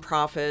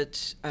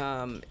nonprofits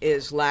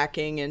is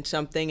lacking in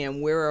something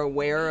and we're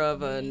aware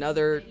of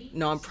another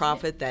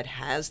nonprofit that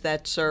has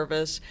that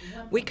service,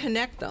 we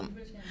connect them.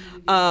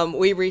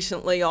 We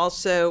recently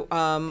also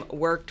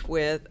worked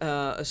with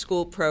a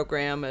school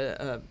program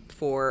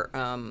for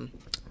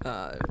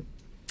a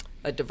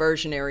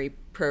diversionary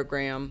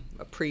program,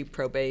 a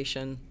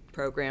pre-probation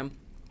program.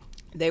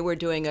 They were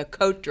doing a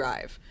coat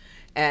drive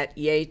at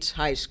Yates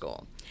High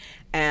School,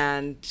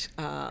 and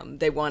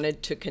they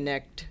wanted to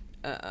connect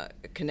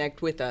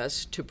with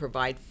us to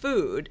provide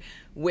food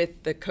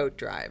with the coat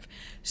drive.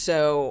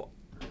 So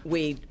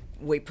we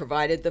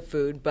provided the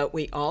food, but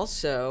we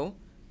also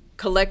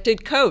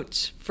collected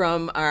coats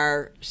from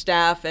our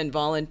staff and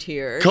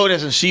volunteers. Coat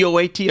as in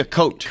C-O-A-T, a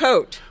coat.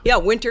 Coat. Yeah,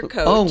 winter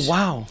coats. Oh,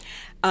 wow.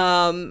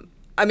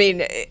 I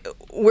mean,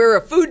 we're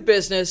a food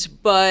business,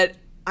 but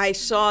I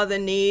saw the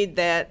need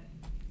that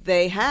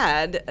they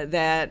had,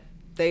 that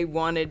they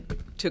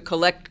wanted to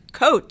collect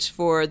coats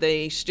for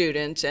the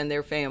students and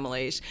their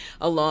families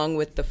along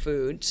with the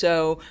food.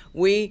 So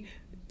we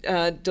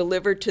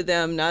delivered to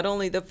them not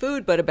only the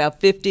food, but about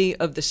 50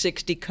 of the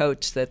 60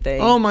 coats that they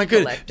Oh my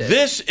goodness. collected.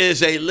 This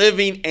is a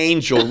living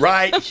angel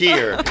right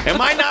here.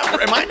 Am I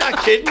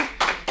not kidding?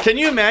 Can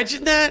you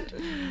imagine that?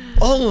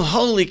 Oh,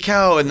 holy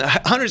cow. And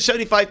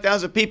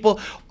 175,000 people,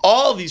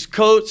 all these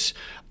coats.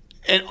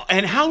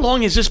 And how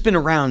long has this been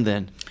around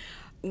then?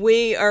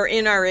 We are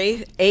in our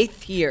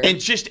eighth year. In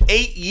just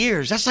 8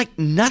 years. That's like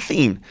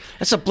nothing.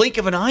 That's a blink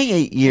of an eye,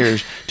 8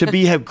 years to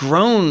have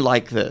grown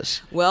like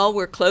this. Well,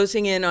 we're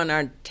closing in on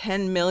our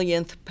 10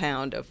 millionth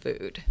pound of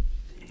food.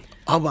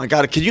 Oh my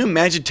God! Can you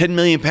imagine 10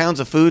 million pounds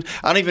of food?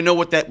 I don't even know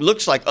what that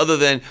looks like, other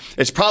than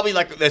it's probably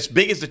like as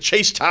big as the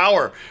Chase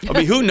Tower. I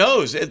mean, who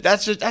knows?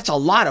 That's a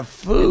lot of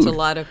food. It's a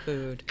lot of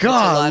food. Golly.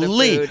 It's a lot of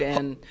food.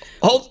 And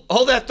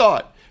hold that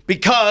thought,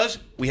 because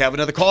we have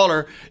another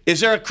caller.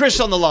 Is there a Chris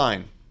on the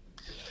line?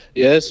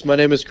 Yes, my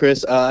name is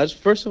Chris.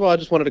 First of all, I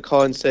just wanted to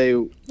call and say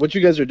what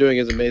you guys are doing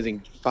is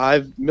amazing.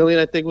 5 million,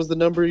 I think, was the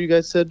number you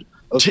guys said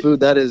of food.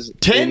 That is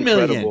 10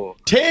 incredible.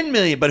 10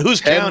 million, but who's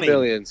 10 counting? 10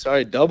 million.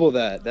 Sorry, double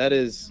that. That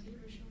is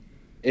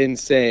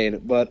insane.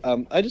 But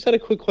I just had a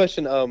quick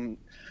question. I'm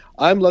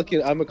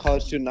a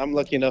college student. I'm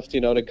lucky enough to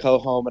to go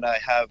home and I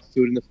have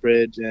food in the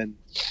fridge, and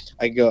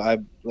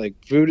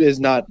food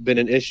has not been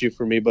an issue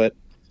for me, but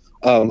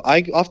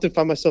I often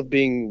find myself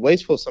being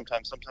wasteful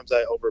sometimes. Sometimes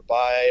I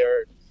overbuy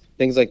or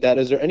things like that.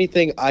 Is there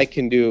anything I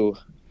can do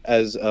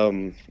as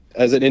an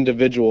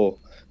individual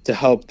to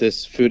help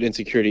this food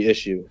insecurity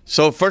issue?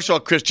 So first of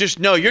all, Chris, just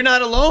know you're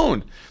not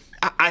alone.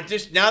 I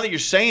just, now that you're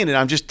saying it,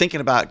 I'm just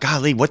thinking about,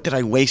 golly, what did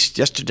I waste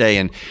yesterday?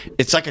 And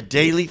it's like a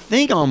daily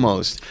thing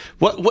almost.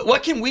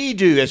 What can we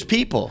do as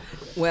people?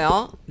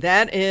 well,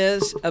 that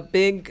is a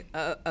big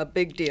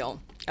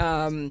deal.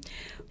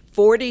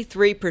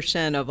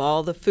 43% of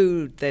all the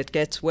food that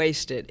gets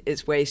wasted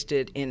is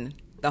wasted in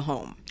the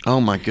home.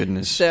 Oh, my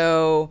goodness.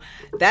 So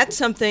that's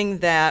something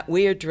that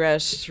we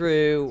address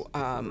through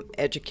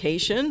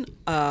education.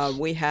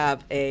 We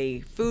have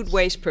a food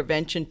waste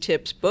prevention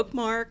tips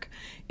bookmark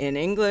in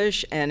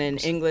English and in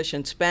English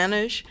and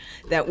Spanish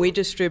that we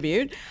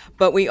distribute.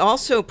 But we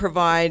also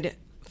provide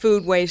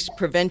food waste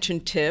prevention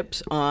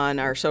tips on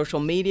our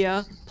social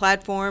media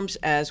platforms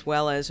as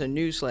well as a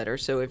newsletter.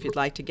 So if you'd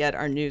like to get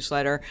our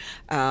newsletter,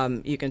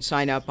 you can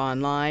sign up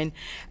online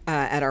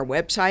at our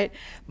website.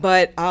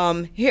 But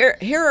here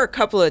are a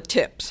couple of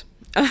tips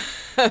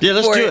let's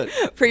do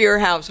it. For your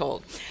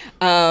household.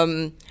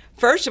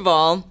 First of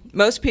all,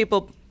 most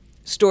people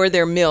store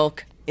their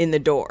milk in the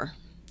door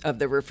of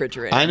the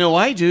refrigerator. I know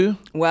I do.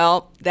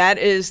 Well, that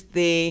is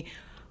the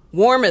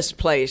warmest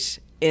place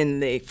in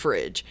the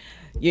fridge.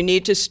 You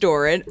need to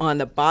store it on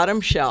the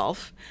bottom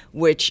shelf,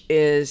 which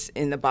is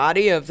in the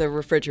body of the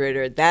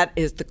refrigerator. That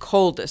is the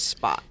coldest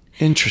spot.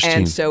 Interesting.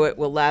 And so it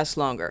will last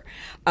longer.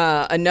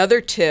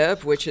 Another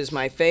tip, which is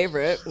my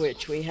favorite,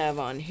 which we have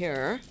on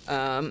here,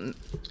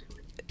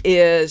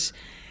 is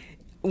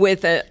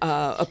with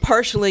a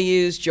partially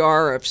used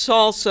jar of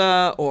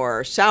salsa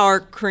or sour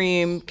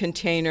cream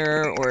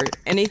container or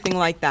anything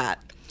like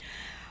that.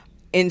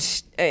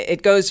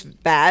 It goes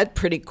bad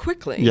pretty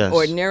quickly, yes,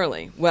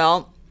 ordinarily.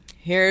 Well,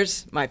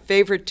 here's my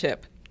favorite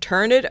tip.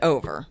 Turn it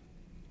over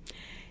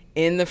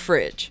in the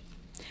fridge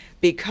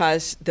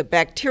because the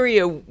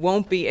bacteria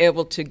won't be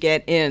able to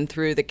get in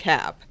through the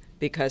cap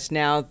because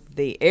now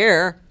the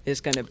air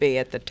is going to be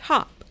at the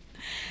top.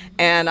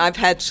 And I've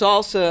had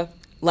salsa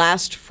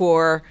last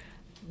for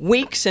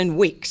weeks and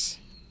weeks,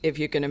 if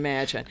you can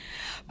imagine.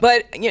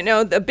 But,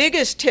 the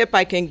biggest tip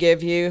I can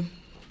give you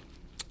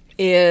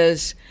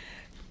is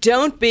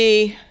don't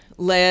be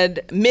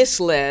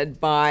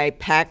misled by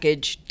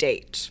package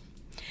dates.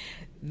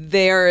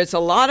 There is a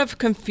lot of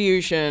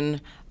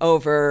confusion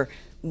over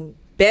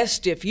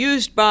best if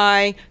used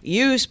by,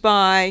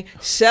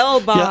 sell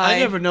by. Yeah, I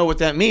never know what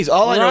that means.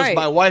 All I know is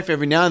my wife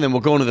every now and then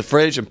will go into the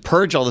fridge and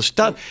purge all the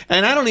stuff,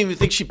 and I don't even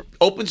think she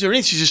opens it or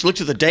anything. She just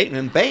looks at the date and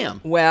then bam.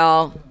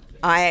 Well,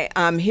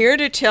 I'm here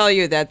to tell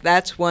you that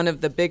that's one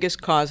of the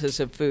biggest causes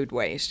of food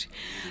waste.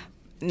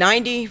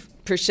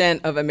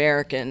 90% of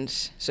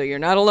Americans, so you're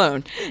not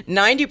alone,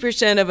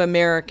 90% of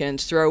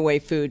Americans throw away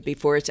food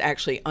before it's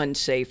actually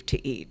unsafe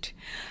to eat.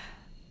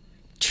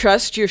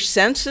 Trust your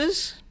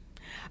senses.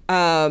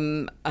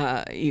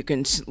 You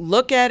can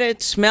look at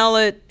it, smell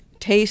it,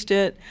 taste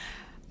it,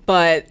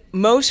 but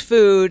most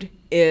food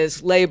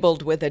is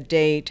labeled with a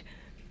date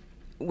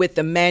with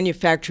the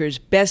manufacturer's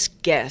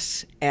best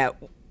guess at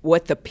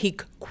what the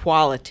peak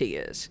quality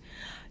is,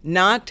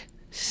 not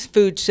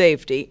food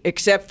safety,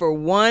 except for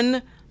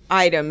one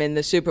item in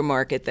the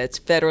supermarket that's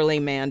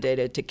federally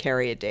mandated to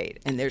carry a date,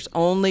 and there's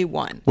only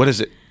one. What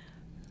is it?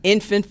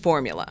 Infant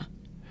formula.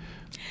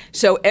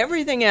 So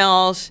everything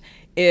else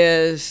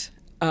is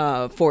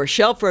for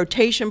shelf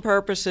rotation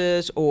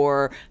purposes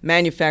or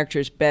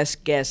manufacturer's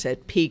best guess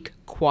at peak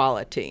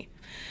quality.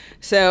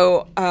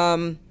 So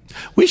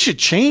we should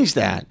change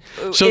that.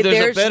 So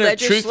there's a better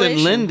truth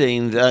in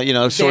lending,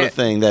 sort of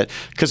thing. That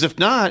because if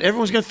not,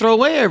 everyone's going to throw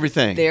away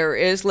everything. There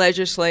is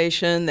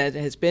legislation that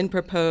has been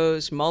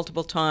proposed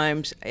multiple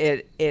times.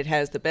 It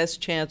has the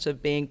best chance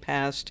of being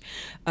passed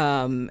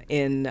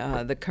in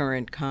the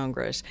current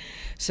Congress.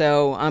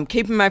 So I'm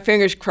keeping my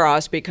fingers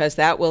crossed because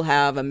that will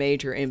have a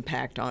major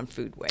impact on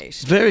food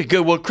waste. Very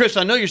good. Well, Chris,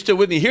 I know you're still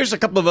with me. Here's a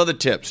couple of other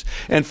tips.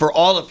 And for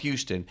all of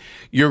Houston,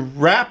 you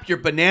wrap your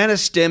banana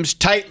stems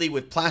tightly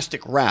with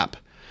plastic wrap.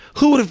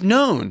 Who would have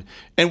known?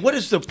 And what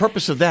is the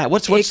purpose of that?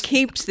 It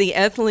keeps the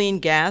ethylene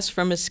gas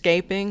from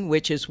escaping,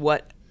 which is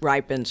what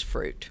ripens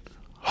fruit.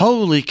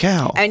 Holy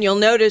cow. And you'll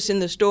notice in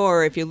the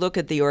store, if you look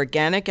at the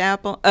organic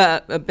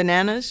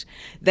bananas,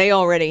 they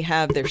already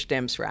have their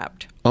stems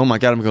wrapped. Oh my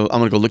God, I'm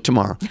gonna go look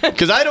tomorrow.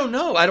 Because I don't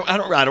know. I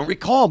don't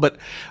recall, but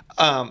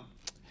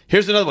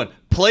here's another one.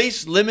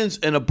 Place lemons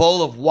in a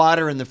bowl of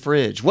water in the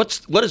fridge.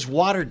 What is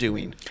water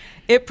doing?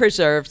 It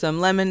preserves them.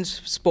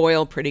 Lemons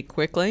spoil pretty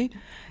quickly,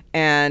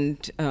 and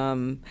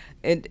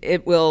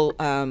it will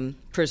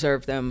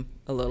preserve them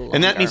a little longer.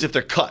 And that means if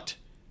they're cut.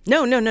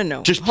 No.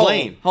 Just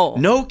plain. Whole.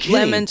 No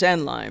kidding. Lemons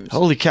and limes.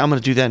 Holy cow, I'm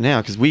going to do that now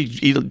because we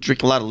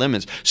drink a lot of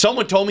lemons.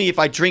 Someone told me if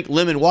I drink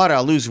lemon water,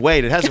 I'll lose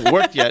weight. It hasn't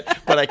worked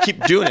yet, but I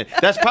keep doing it.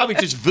 That's probably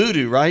just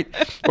voodoo, right?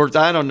 Or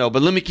I don't know,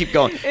 but let me keep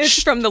going.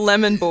 It's from the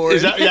lemon board.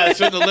 It's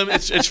from the lemon.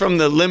 It's from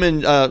the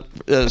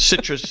lemon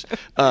citrus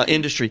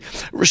industry.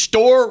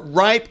 Store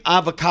ripe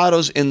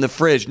avocados in the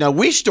fridge. Now,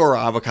 we store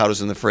our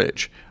avocados in the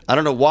fridge. I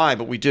don't know why,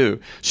 but we do.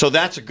 So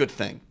that's a good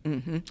thing.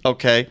 Mm-hmm.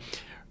 Okay.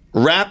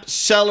 Wrap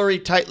celery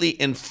tightly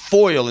in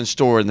foil and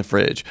store in the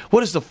fridge. What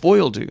does the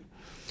foil do?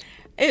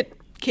 It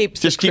keeps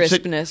the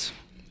crispness.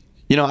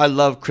 I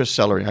love crisp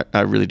celery.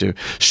 I really do.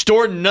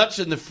 Store nuts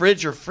in the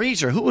fridge or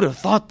freezer. Who would have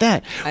thought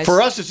that?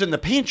 For us, it's in the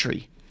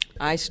pantry.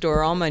 I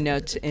store all my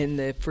nuts in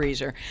the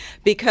freezer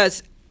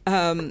because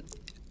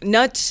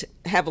nuts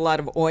have a lot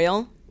of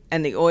oil,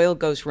 and the oil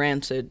goes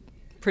rancid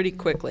pretty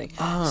quickly.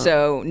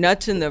 So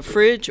nuts in the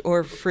fridge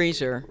or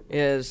freezer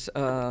is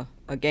a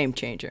game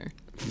changer.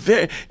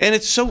 And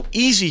it's so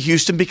easy,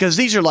 Houston, because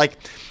these are like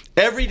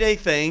everyday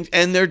things,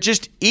 and they're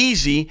just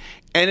easy,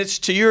 and it's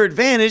to your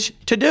advantage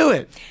to do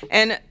it.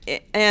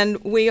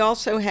 And we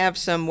also have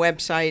some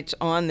websites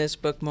on this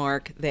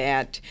bookmark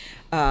that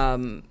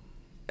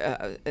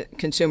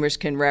consumers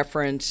can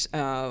reference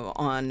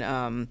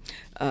on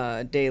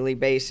a daily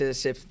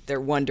basis if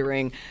they're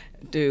wondering,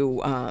 do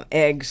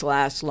eggs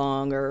last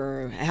long,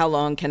 or how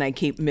long can I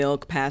keep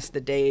milk past the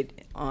date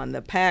on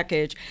the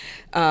package?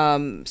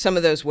 Some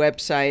of those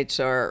websites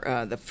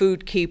are the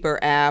Food Keeper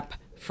app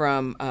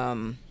from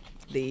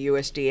the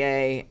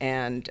USDA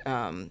and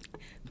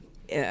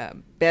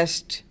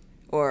Best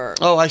or...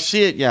 Oh, I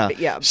see it, yeah.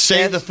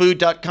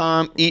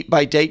 SaveTheFood.com,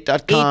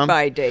 EatByDate.com.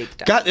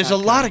 EatByDate.com. God, there's a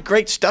lot of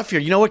great stuff here.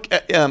 You know what?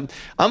 I'm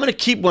going to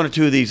keep one or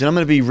two of these, and I'm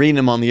going to be reading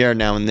them on the air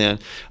now and then.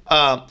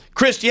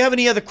 Chris, do you have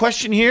any other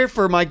question here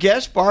for my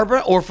guest,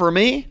 Barbara, or for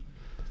me?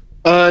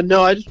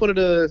 No, I just wanted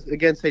to,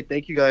 again, say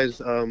thank you guys.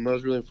 That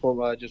was really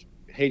informative. I just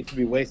hate to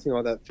be wasting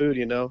all that food,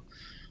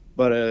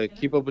 But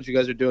keep up what you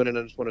guys are doing, and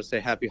I just want to say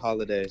happy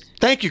holidays.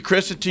 Thank you,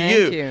 Chris, and to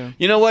Thank you.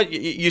 You know what?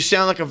 You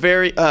sound like a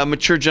very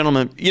mature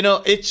gentleman.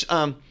 It's...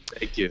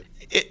 Thank you.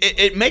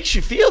 It makes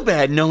you feel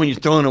bad knowing you're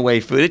throwing away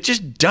food. It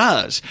just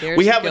does.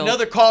 We have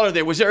another caller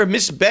there. Was there a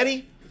Miss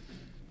Betty?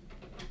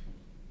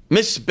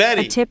 Miss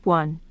Betty. A tip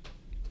one.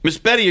 Miss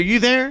Betty, are you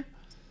there?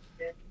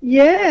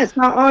 Yes,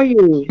 how are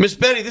you? Miss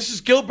Betty, this is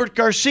Gilbert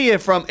Garcia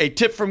from A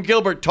Tip from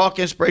Gilbert, Talk,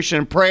 Inspiration,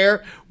 and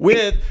Prayer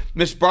with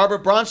Miss Barbara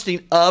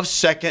Bronstein of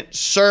Second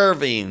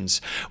Servings.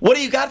 What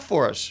do you got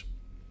for us?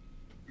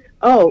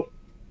 Oh.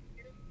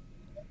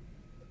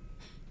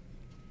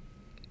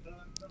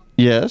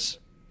 Yes?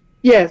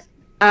 Yes,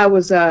 I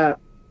was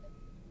gonna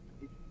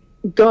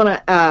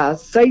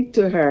say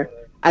to her,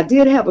 I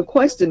did have a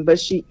question, but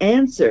she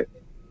answered.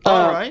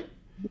 All right.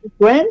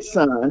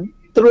 Grandson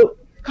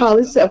called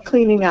himself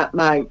cleaning out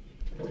my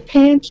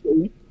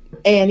pantry,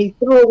 and he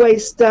threw away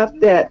stuff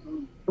that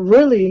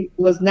really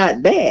was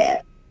not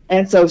bad.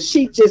 And so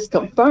she just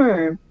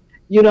confirmed,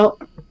 you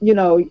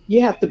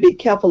have to be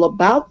careful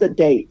about the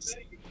dates.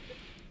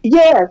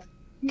 Yes.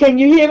 Can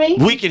you hear me?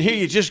 We can hear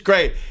you just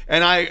great.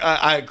 And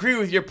I agree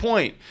with your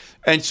point.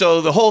 And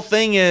so the whole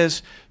thing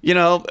is,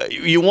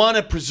 you want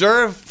to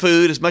preserve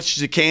food as much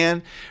as you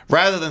can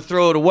rather than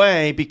throw it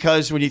away,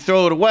 because when you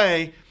throw it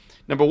away,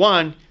 number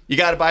one, you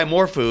got to buy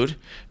more food.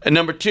 And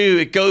number two,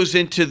 it goes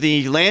into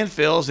the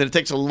landfills, and it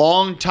takes a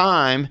long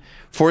time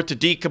for it to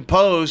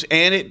decompose,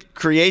 and it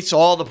creates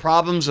all the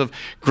problems of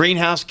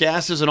greenhouse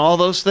gases and all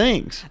those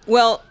things.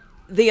 Well,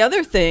 the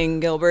other thing,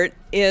 Gilbert,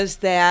 is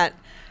that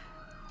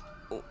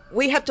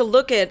we have to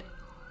look at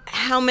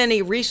how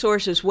many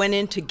resources went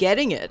into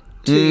getting it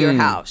to your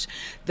house.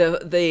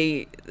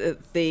 The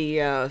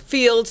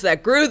fields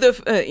that grew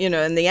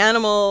and the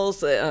animals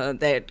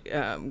that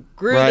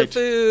grew the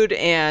food,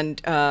 and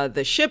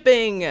the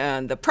shipping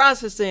and the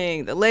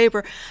processing, the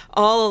labor,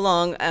 all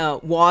along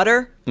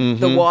water,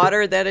 the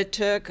water that it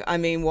took. I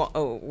mean,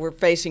 we're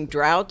facing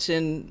droughts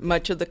in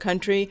much of the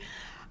country,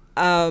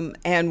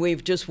 and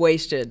we've just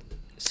wasted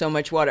so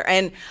much water.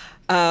 And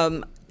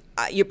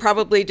you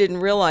probably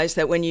didn't realize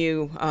that when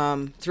you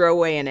throw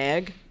away an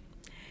egg,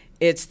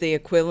 it's the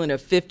equivalent of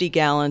 50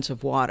 gallons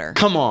of water.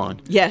 Come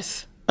on.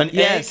 Yes.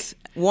 Egg?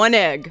 One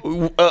egg.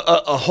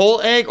 A whole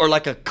egg or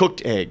like a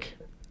cooked egg?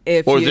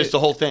 Just the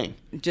whole thing?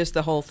 Just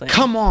the whole thing.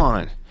 Come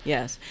on.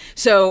 Yes.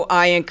 So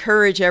I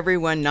encourage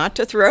everyone not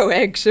to throw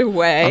eggs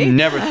away. I'm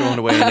never throwing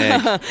away an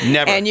egg.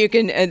 Never. And you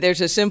can.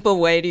 There's a simple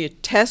way to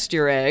test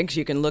your eggs.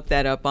 You can look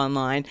that up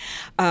online.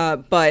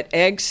 But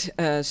eggs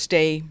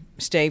stay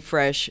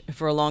fresh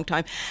for a long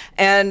time.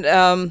 And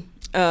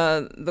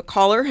the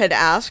caller had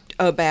asked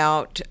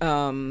about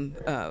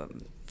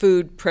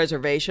food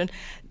preservation.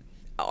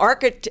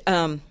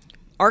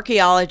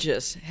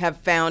 Archaeologists have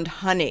found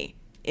honey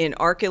in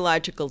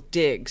archaeological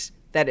digs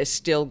that is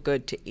still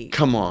good to eat.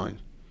 Come on.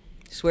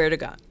 Swear to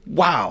God.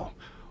 Wow.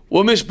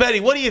 Well, Miss Betty,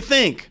 what do you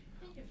think?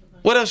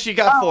 What else you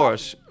got for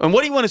us? And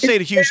what do you want to say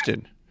to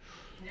Houston?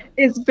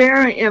 It's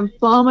very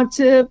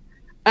informative.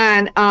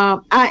 And I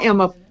am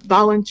a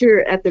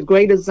volunteer at the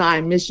Greater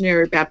Zion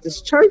Missionary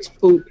Baptist Church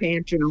Food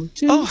Pantry on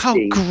Tuesday. Oh, how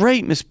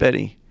great, Miss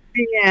Betty.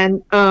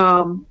 And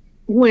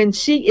when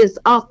she is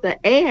off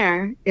the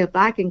air, if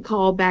I can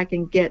call back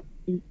and get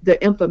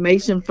the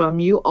information from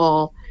you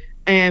all,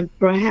 and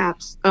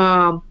perhaps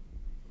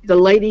the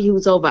lady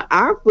who's over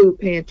our food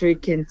pantry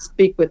can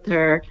speak with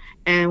her,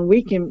 and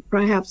we can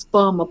perhaps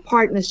form a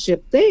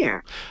partnership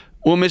there.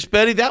 Well, Miss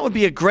Betty, that would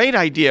be a great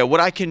idea. What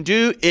I can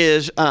do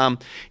is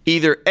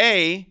either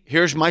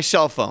here's my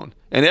cell phone,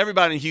 and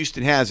everybody in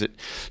Houston has it.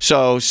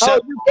 So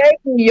you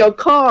gave me your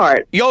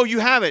card. Yo, you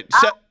have it.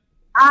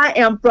 I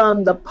am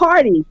from the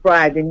party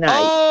Friday night.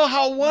 Oh,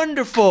 how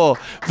wonderful.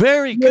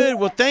 Very good.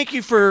 Well, thank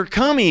you for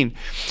coming.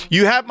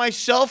 You have my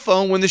cell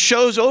phone. When the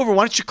show's over,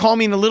 why don't you call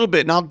me in a little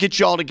bit, and I'll get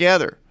you all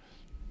together.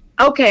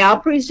 Okay, I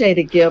appreciate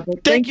it,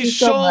 Gilbert. Thank you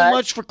so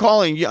much for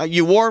calling.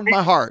 You warmed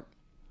my heart.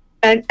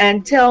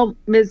 And tell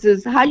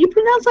Mrs. How you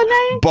pronounce her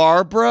name?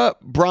 Barbara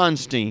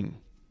Bronstein.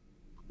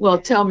 Well,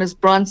 tell Miss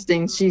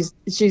Bronstein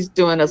she's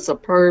doing a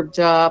superb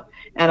job,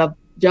 and a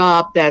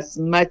job that's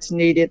much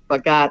needed for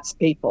God's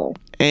people.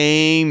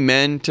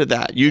 Amen to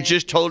that. You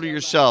just told her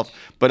yourself,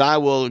 but I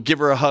will give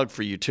her a hug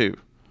for you too.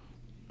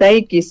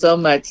 Thank you so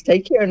much.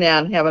 Take care now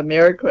and have a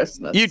Merry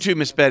Christmas. You too,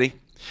 Miss Betty.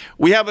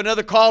 We have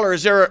another caller.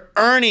 Is there an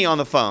Ernie on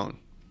the phone?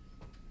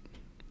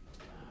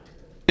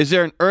 Is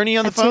there an Ernie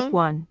on the phone? Take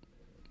one.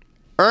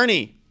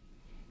 Ernie.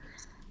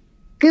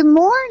 Good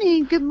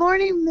morning. Good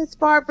morning, Miss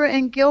Barbara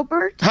and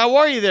Gilbert. How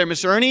are you there,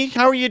 Miss Ernie?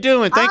 How are you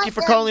doing? Thank you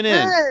for calling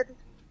in.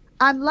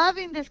 I'm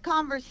loving this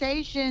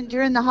conversation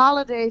during the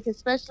holidays,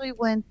 especially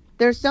when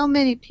there's so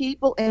many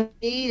people in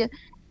need,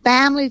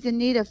 families in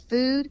need of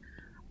food.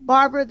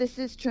 Barbara, this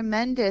is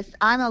tremendous.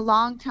 I'm a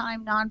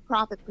longtime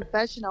nonprofit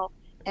professional,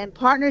 and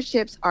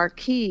partnerships are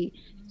key.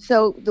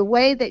 So the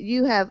way that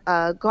you have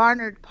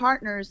garnered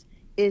partners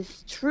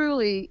is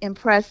truly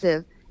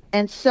impressive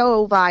and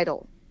so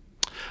vital.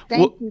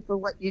 Thank you for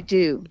what you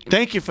do.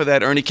 Thank you for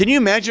that, Ernie. Can you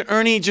imagine,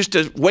 Ernie, just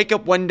to wake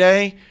up one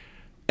day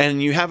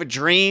and you have a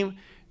dream,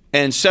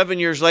 and 7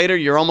 years later,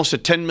 you're almost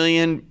at 10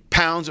 million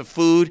pounds of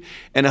food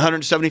and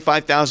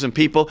 175,000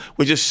 people,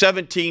 which is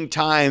 17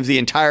 times the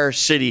entire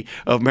city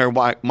of where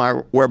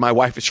my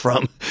wife is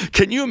from.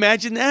 Can you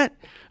imagine that?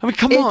 I mean,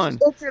 come on.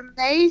 It's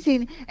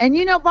amazing. And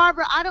you know,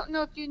 Barbara, I don't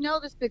know if you know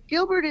this, but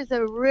Gilbert is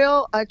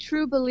a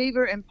true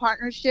believer in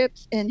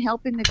partnerships and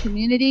helping the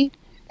community.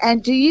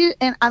 And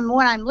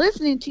when I'm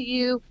listening to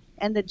you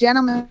and the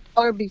gentleman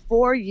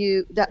before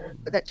you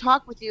that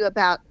talked with you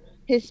about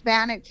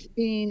Hispanics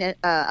being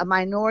a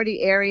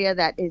minority area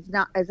that is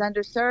not as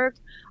underserved,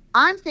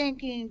 I'm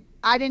thinking,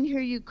 I didn't hear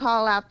you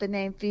call out the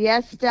name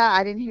Fiesta.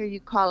 I didn't hear you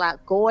call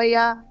out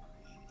Goya.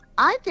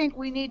 I think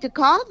we need to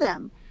call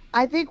them.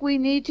 I think we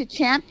need to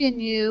champion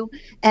you.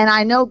 And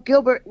I know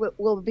Gilbert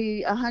will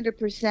be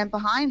 100%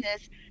 behind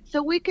this.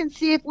 So we can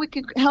see if we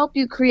can help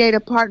you create a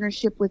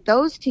partnership with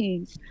those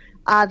teams.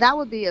 That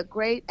would be a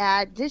great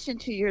addition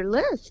to your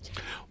list.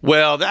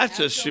 Well, that's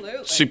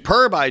Absolutely. A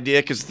superb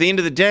idea, because at the end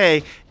of the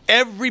day,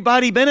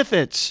 everybody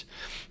benefits.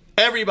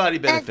 Everybody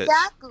benefits.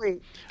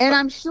 Exactly. And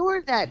I'm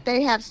sure that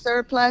they have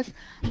surplus,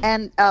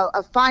 and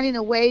finding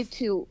a way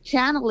to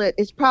channel it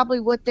is probably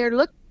what they're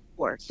looking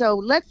for. So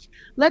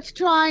let's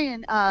try,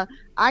 and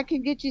I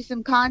can get you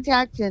some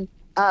contacts, and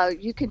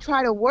you can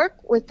try to work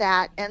with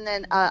that. And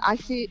then I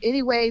see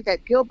anyway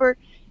that Gilbert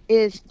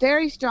is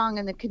very strong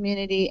in the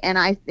community, and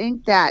I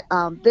think that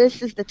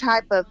this is the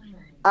type of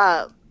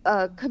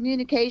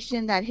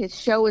communication that his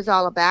show is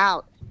all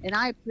about. And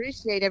I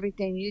appreciate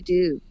everything you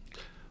do.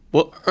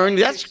 Well,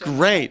 Ernie, that's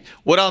great.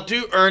 What I'll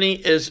do, Ernie,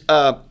 is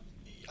I'm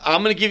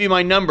going to give you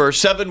my number,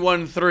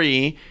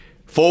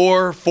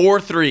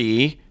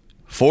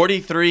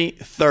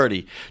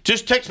 713-443-4330.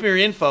 Just text me your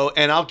info,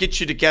 and I'll get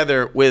you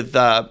together with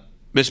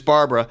Miss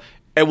Barbara,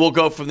 and we'll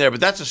go from there. But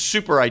that's a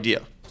super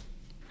idea.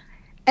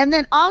 And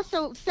then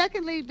also,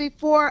 secondly,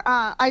 before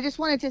I just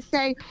wanted to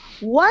say,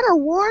 what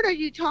award are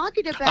you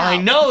talking about? I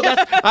know.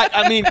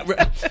 I mean,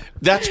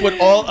 that's what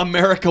all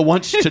America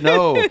wants to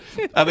know.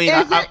 I mean,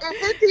 is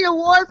it the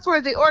award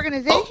for the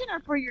organization or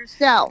for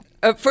yourself?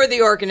 For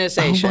the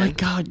organization. Oh my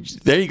God!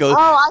 There you go.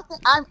 Oh,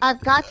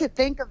 I've got to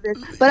think of this.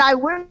 But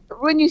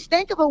when you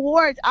think of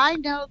awards, I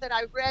know that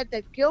I read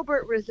that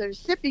Gilbert was a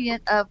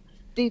recipient of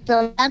the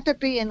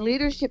Philanthropy and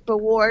Leadership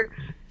Award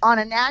on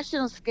a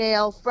national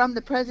scale from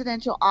the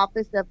presidential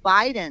office of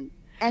Biden.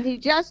 And he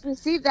just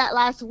received that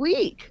last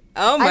week.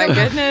 Oh, my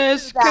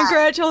goodness.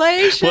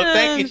 Congratulations. Well,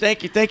 thank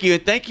you.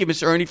 And thank you,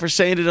 Miss Ernie, for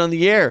saying it on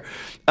the air.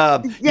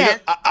 Yes.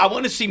 I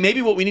want to see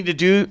maybe what we need to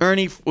do,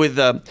 Ernie, with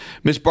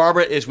Miss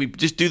Barbara is we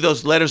just do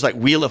those letters like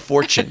Wheel of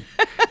Fortune.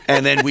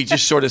 And then we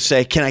just sort of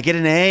say, can I get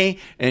an A?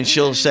 And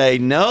she'll say,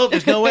 no,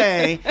 there's no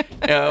A.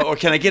 Or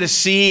can I get a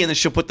C? And then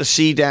she'll put the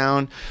C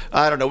down.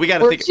 I don't know. We got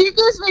to think. She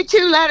gives me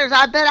 2 letters.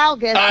 I bet I'll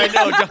get it. I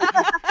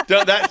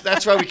know.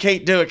 That's why we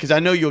can't do it, because I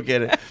know you'll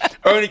get it.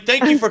 Ernie,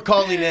 thank you for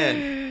calling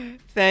in.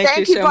 Thank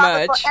you so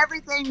Barbara, much for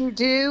everything you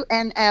do.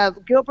 And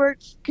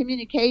Gilbert's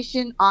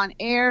communication on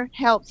air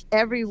helps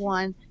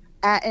everyone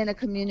in a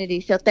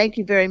community. So thank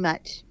you very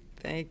much.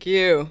 Thank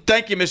you.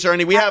 Thank you, Miss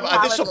Ernie. We have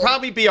this will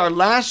probably be our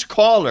last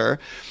caller.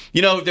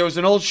 You know, there was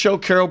an old show,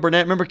 Carol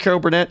Burnett. Remember Carol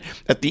Burnett?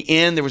 At the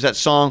end, there was that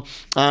song,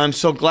 I'm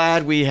so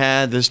glad we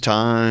had this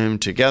time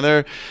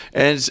together.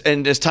 And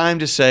it's time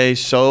to say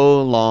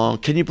so long.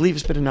 Can you believe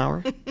it's been an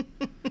hour?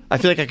 I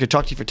feel like I could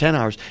talk to you for 10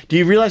 hours. Do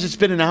you realize it's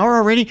been an hour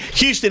already?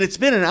 Houston, it's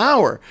been an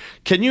hour.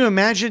 Can you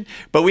imagine?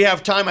 But we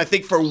have time, I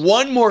think, for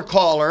one more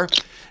caller.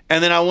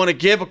 And then I want to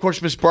give, of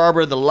course, Miss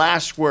Barbara the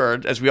last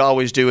word, as we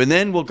always do. And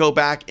then we'll go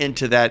back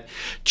into that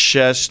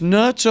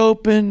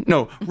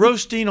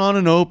roasting on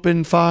an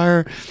open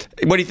fire.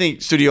 What do you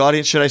think, studio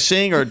audience? Should I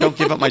sing or don't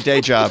give up my day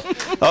job?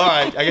 All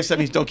right. I guess that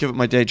means don't give up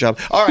my day job.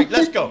 All right,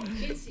 let's go.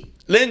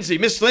 Lindsay.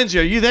 Miss Lindsay,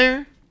 are you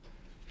there?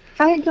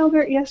 Hi,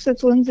 Gilbert. Yes,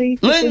 it's Lindsay.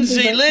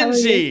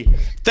 Lindsay.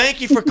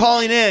 Thank you for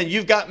calling in.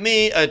 You've got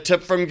me a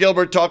tip from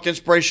Gilbert, Talk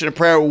Inspiration and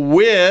Prayer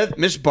with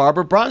Miss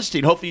Barbara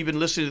Bronstein. Hopefully you've been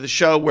listening to the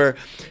show where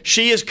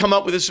she has come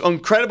up with this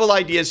incredible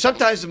idea.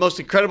 Sometimes the most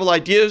incredible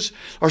ideas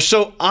are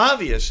so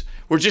obvious.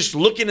 We're just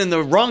looking in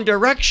the wrong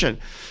direction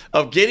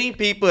of getting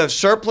people who have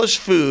surplus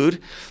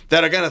food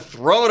that are going to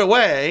throw it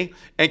away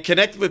and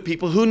connect with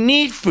people who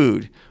need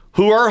food,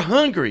 who are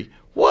hungry.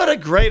 What a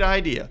great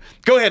idea.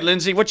 Go ahead,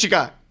 Lindsay. What you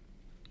got?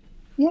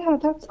 Yeah,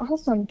 that's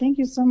awesome. Thank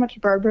you so much,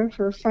 Barbara,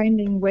 for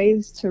finding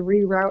ways to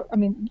reroute. I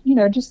mean,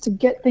 just to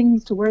get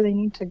things to where they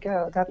need to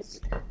go. That's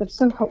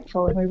so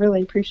helpful, and we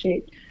really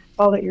appreciate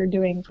all that you're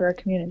doing for our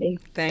community.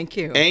 Thank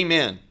you.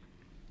 Amen.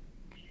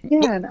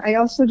 Yeah, and I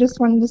also just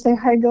wanted to say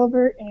hi,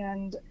 Gilbert,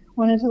 and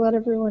wanted to let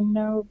everyone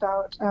know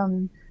about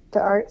the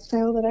art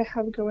sale that I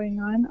have going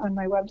on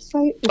my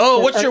website.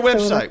 What's your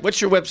website? What's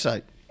your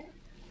website?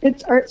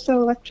 It's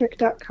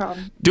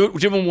artsoelectric.com. Do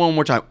it one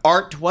more time.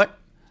 Art what?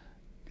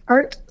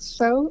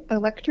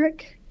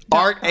 Artsoelectric.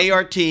 Art,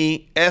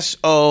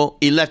 A-R-T-S-O,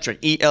 electric,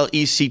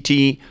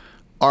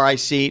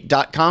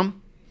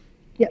 E-L-E-C-T-R-I-C.com?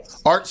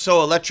 Yes.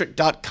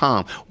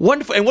 Artsoelectric.com.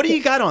 Wonderful. And what do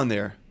you got on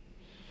there?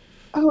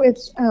 Oh,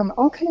 it's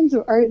all kinds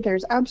of art.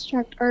 There's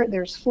abstract art,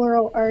 there's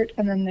floral art,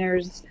 and then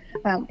there's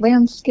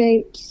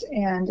landscapes.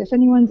 And if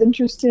anyone's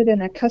interested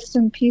in a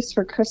custom piece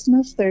for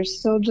Christmas, there's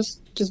still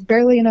just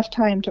barely enough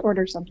time to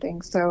order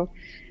something. So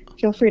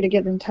feel free to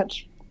get in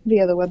touch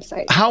via the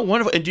website. How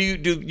wonderful. And do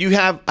you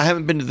have, I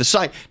haven't been to the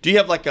site, do you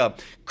have like a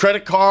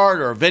credit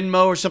card or a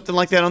Venmo or something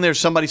like that on there?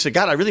 Somebody said,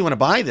 God, I really want to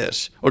buy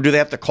this. Or do they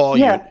have to call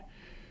you?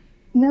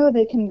 No,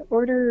 they can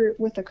order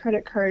with a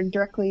credit card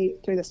directly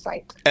through the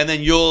site. And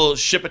then you'll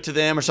ship it to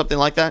them or something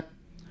like that?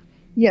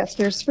 Yes,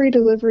 there's free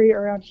delivery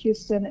around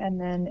Houston,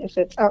 and then if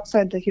it's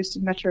outside the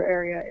Houston metro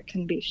area, it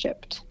can be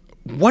shipped.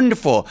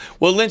 Wonderful.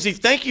 Well, Lindsay,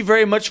 thank you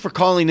very much for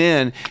calling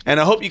in, and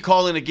I hope you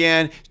call in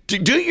again.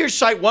 Do your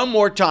site one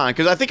more time,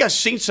 because I think I've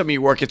seen some of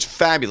your work. It's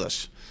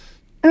fabulous.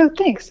 Oh,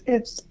 thanks.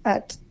 It's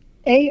at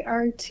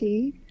ART,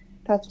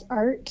 that's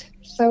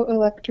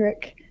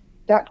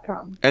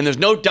artsoelectric.com. And there's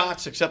no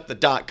dots except the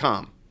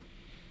 .com.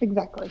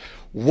 Exactly.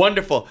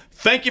 Wonderful.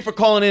 Thank you for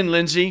calling in,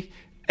 Lindsay.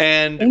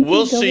 And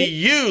we'll see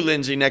you,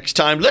 Lindsay, next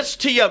time. Let's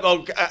tee up.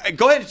 Go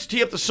ahead and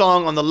tee up the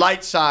song on the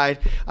light side.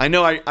 I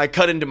know I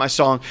cut into my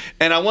song.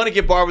 And I want to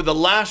give Barbara the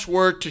last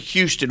word to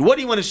Houston. What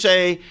do you want to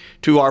say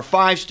to our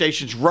 5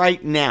 stations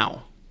right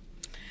now?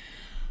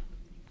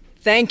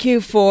 Thank you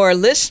for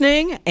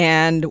listening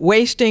and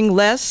wasting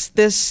less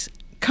this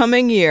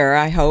coming year,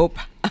 I hope.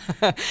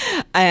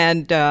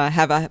 And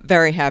have a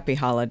very happy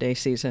holiday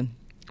season.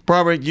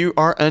 Barbara, you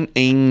are an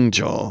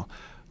angel.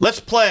 Let's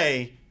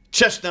play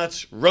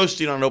chestnuts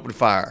roasting on an open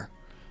fire.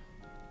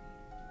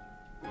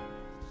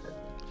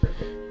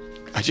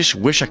 I just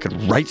wish I could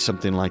write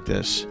something like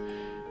this.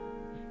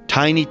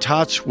 Tiny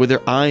tots with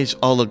their eyes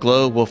all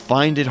aglow will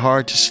find it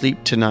hard to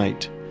sleep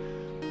tonight.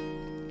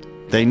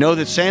 They know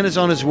that Santa's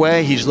on his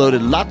way. He's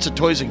loaded lots of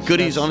toys and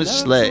goodies on his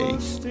sleigh.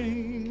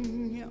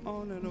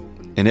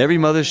 And every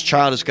mother's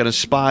child is going to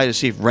spy to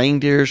see if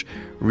reindeers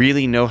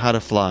really know how to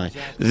fly.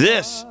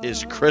 This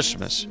is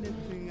Christmas.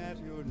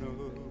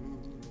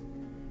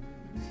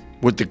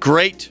 With the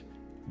great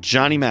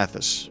Johnny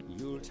Mathis.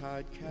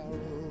 Yuletide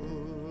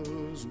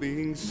carols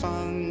being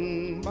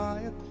sung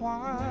by a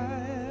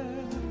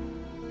choir,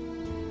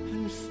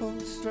 and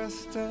folks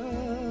dressed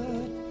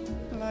up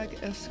like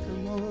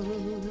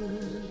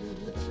Eskimos.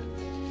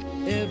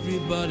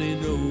 Everybody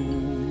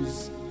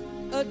knows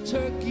a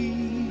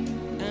turkey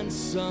and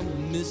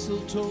some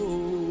mistletoe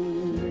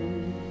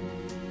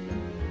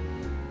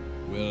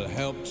will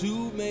help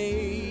to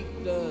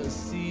make the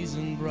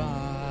season bright.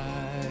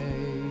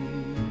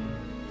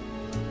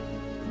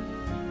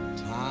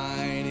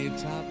 Tiny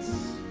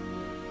tots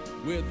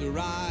with their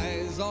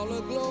eyes all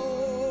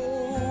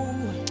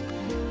aglow.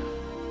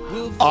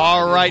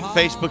 All right,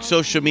 Facebook,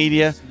 social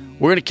media.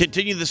 We're going to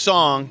continue the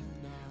song.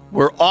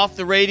 We're off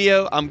the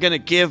radio. I'm going to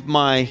give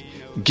my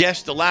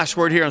guest the last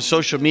word here on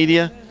social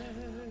media.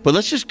 But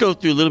let's just go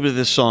through a little bit of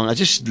this song. I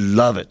just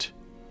love it.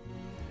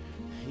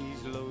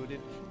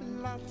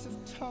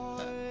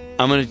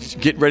 I'm going to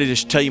get ready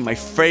to tell you my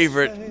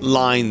favorite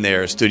line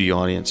there, studio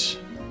audience.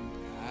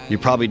 You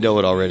probably know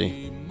it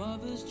already.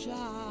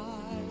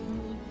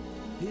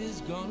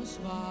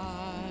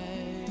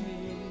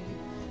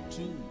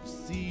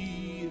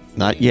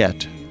 Not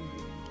yet,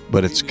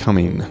 but it's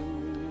coming.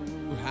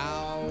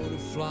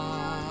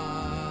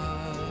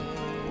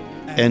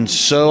 And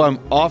so I'm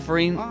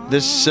offering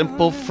this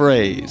simple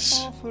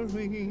phrase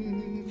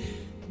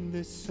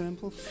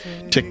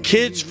to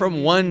kids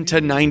from 1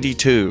 to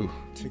 92.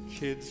 To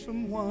kids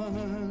from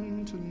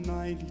 1 to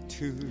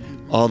 92.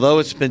 Although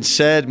it's been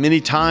said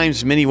many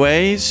times, many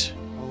ways.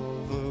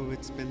 Although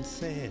it's been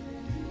said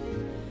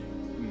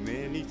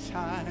many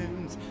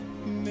times,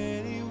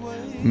 many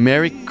ways.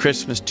 Merry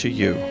Christmas to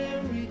you.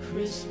 Merry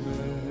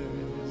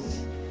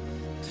Christmas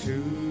to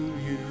you.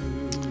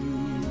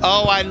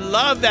 Oh, I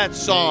love that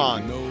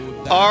song.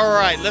 All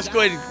right, let's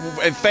go ahead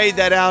and fade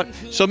that out.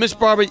 So, Miss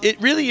Barbara, it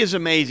really is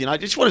amazing. I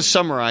just want to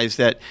summarize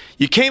that.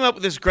 You came up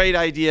with this great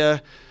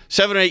idea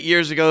 7 or 8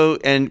 years ago,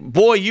 and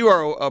boy, you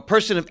are a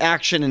person of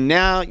action, and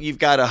now you've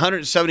got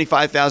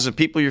 175,000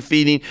 people you're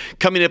feeding,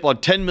 coming up on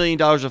 $10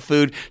 million of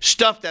food,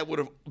 stuff that would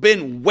have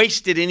been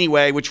wasted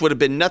anyway, which would have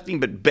been nothing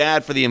but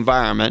bad for the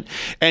environment,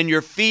 and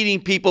you're feeding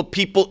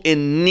people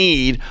in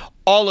need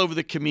all over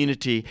the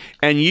community,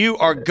 and you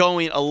are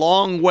going a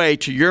long way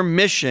to your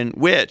mission,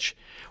 which,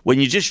 when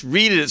you just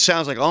read it, it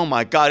sounds like, oh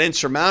my God,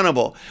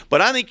 insurmountable.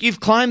 But I think you've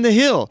climbed the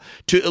hill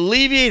to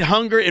alleviate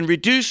hunger and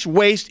reduce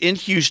waste in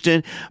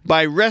Houston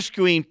by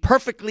rescuing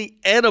perfectly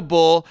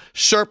edible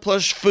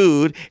surplus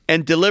food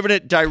and delivering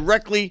it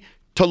directly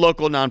to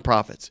local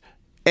nonprofits.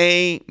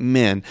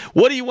 Amen.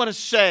 What do you want to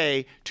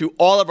say to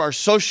all of our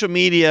social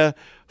media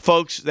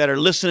folks that are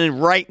listening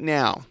right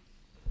now?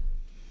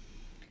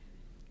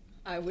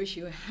 I wish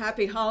you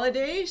happy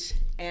holidays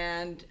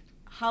and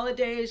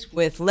holidays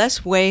with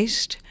less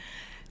waste.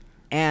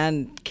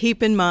 And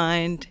keep in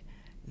mind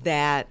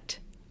that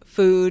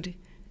food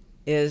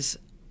is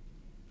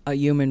a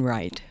human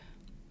right.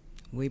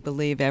 We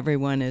believe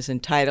everyone is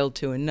entitled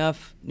to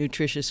enough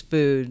nutritious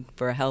food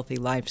for a healthy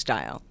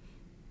lifestyle.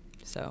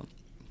 So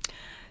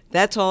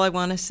that's all I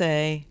want to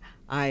say.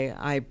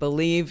 I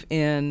believe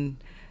in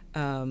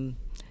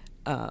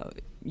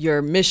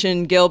your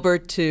mission,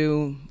 Gilbert,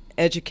 to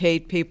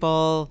educate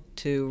people,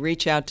 to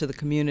reach out to the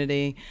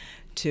community,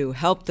 to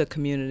help the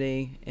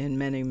community in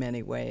many,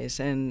 many ways.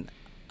 And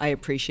I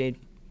appreciate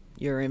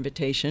your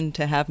invitation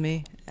to have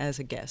me as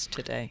a guest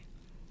today.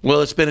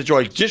 Well, it's been a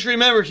joy. Just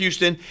remember,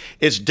 Houston,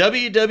 it's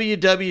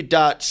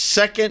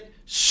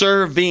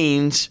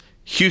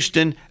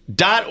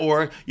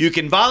www.secondservingshouston.org. You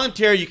can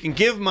volunteer, you can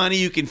give money,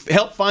 you can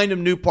help find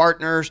them new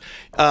partners.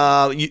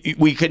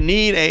 We could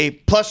need a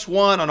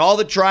 +1 on all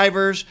the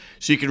drivers,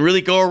 so you can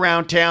really go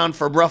around town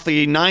from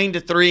roughly 9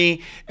 to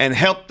 3 and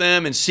help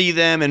them and see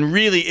them, and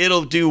really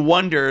it'll do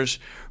wonders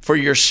for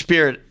your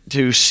spirit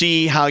to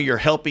see how you're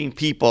helping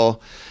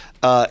people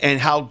and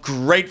how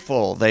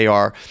grateful they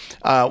are.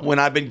 When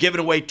I've been giving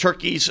away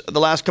turkeys the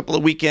last couple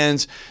of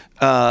weekends,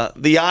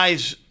 the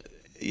eyes,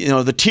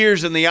 the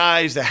tears in the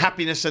eyes, the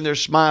happiness in their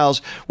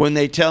smiles when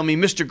they tell me,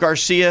 Mr.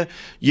 Garcia,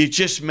 you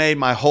just made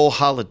my whole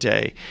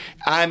holiday.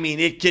 I mean,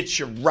 it gets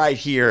you right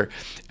here,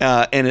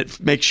 and it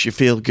makes you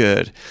feel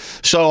good.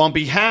 So on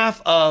behalf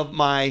of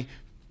my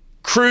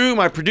crew,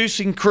 my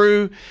producing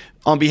crew,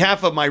 on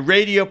behalf of my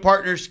radio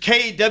partners,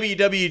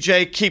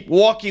 KWWJ, Keep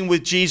Walking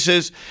with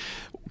Jesus,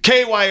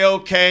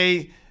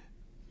 KYOK,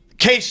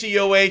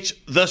 KCOH,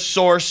 The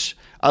Source,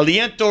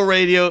 Aliento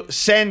Radio,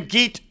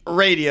 Sangeet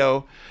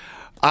Radio,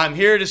 I'm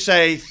here to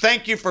say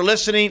thank you for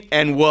listening,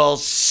 and we'll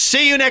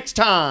see you next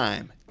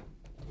time.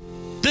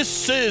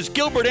 This is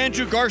Gilbert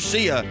Andrew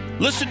Garcia.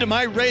 Listen to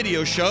my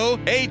radio show,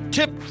 A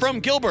Tip from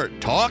Gilbert.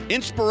 Talk,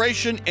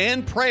 inspiration,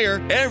 and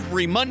prayer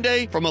every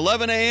Monday from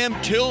 11 a.m.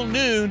 till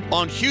noon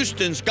on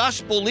Houston's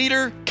gospel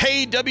leader,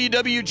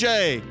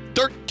 KWWJ.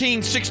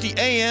 1360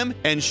 AM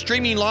and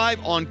streaming live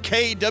on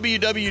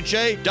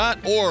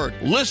kwwj.org.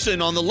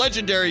 Listen on the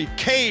legendary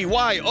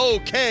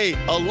KYOK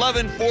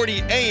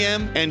 1140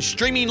 AM and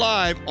streaming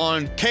live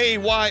on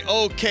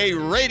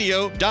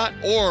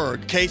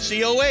kyokradio.org.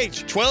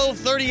 KCOH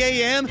 1230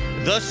 AM,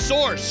 The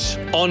Source.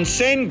 On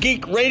Sand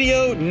Geek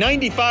Radio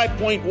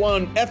 95.1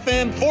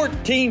 FM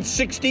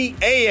 1460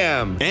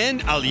 AM.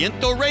 And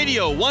Aliento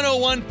Radio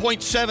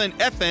 101.7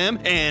 FM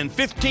and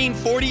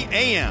 1540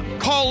 AM.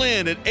 Call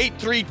in at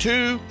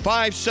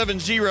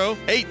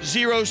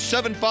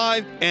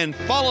 832-570-8075 and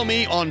follow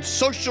me on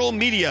social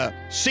media.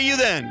 See you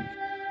then.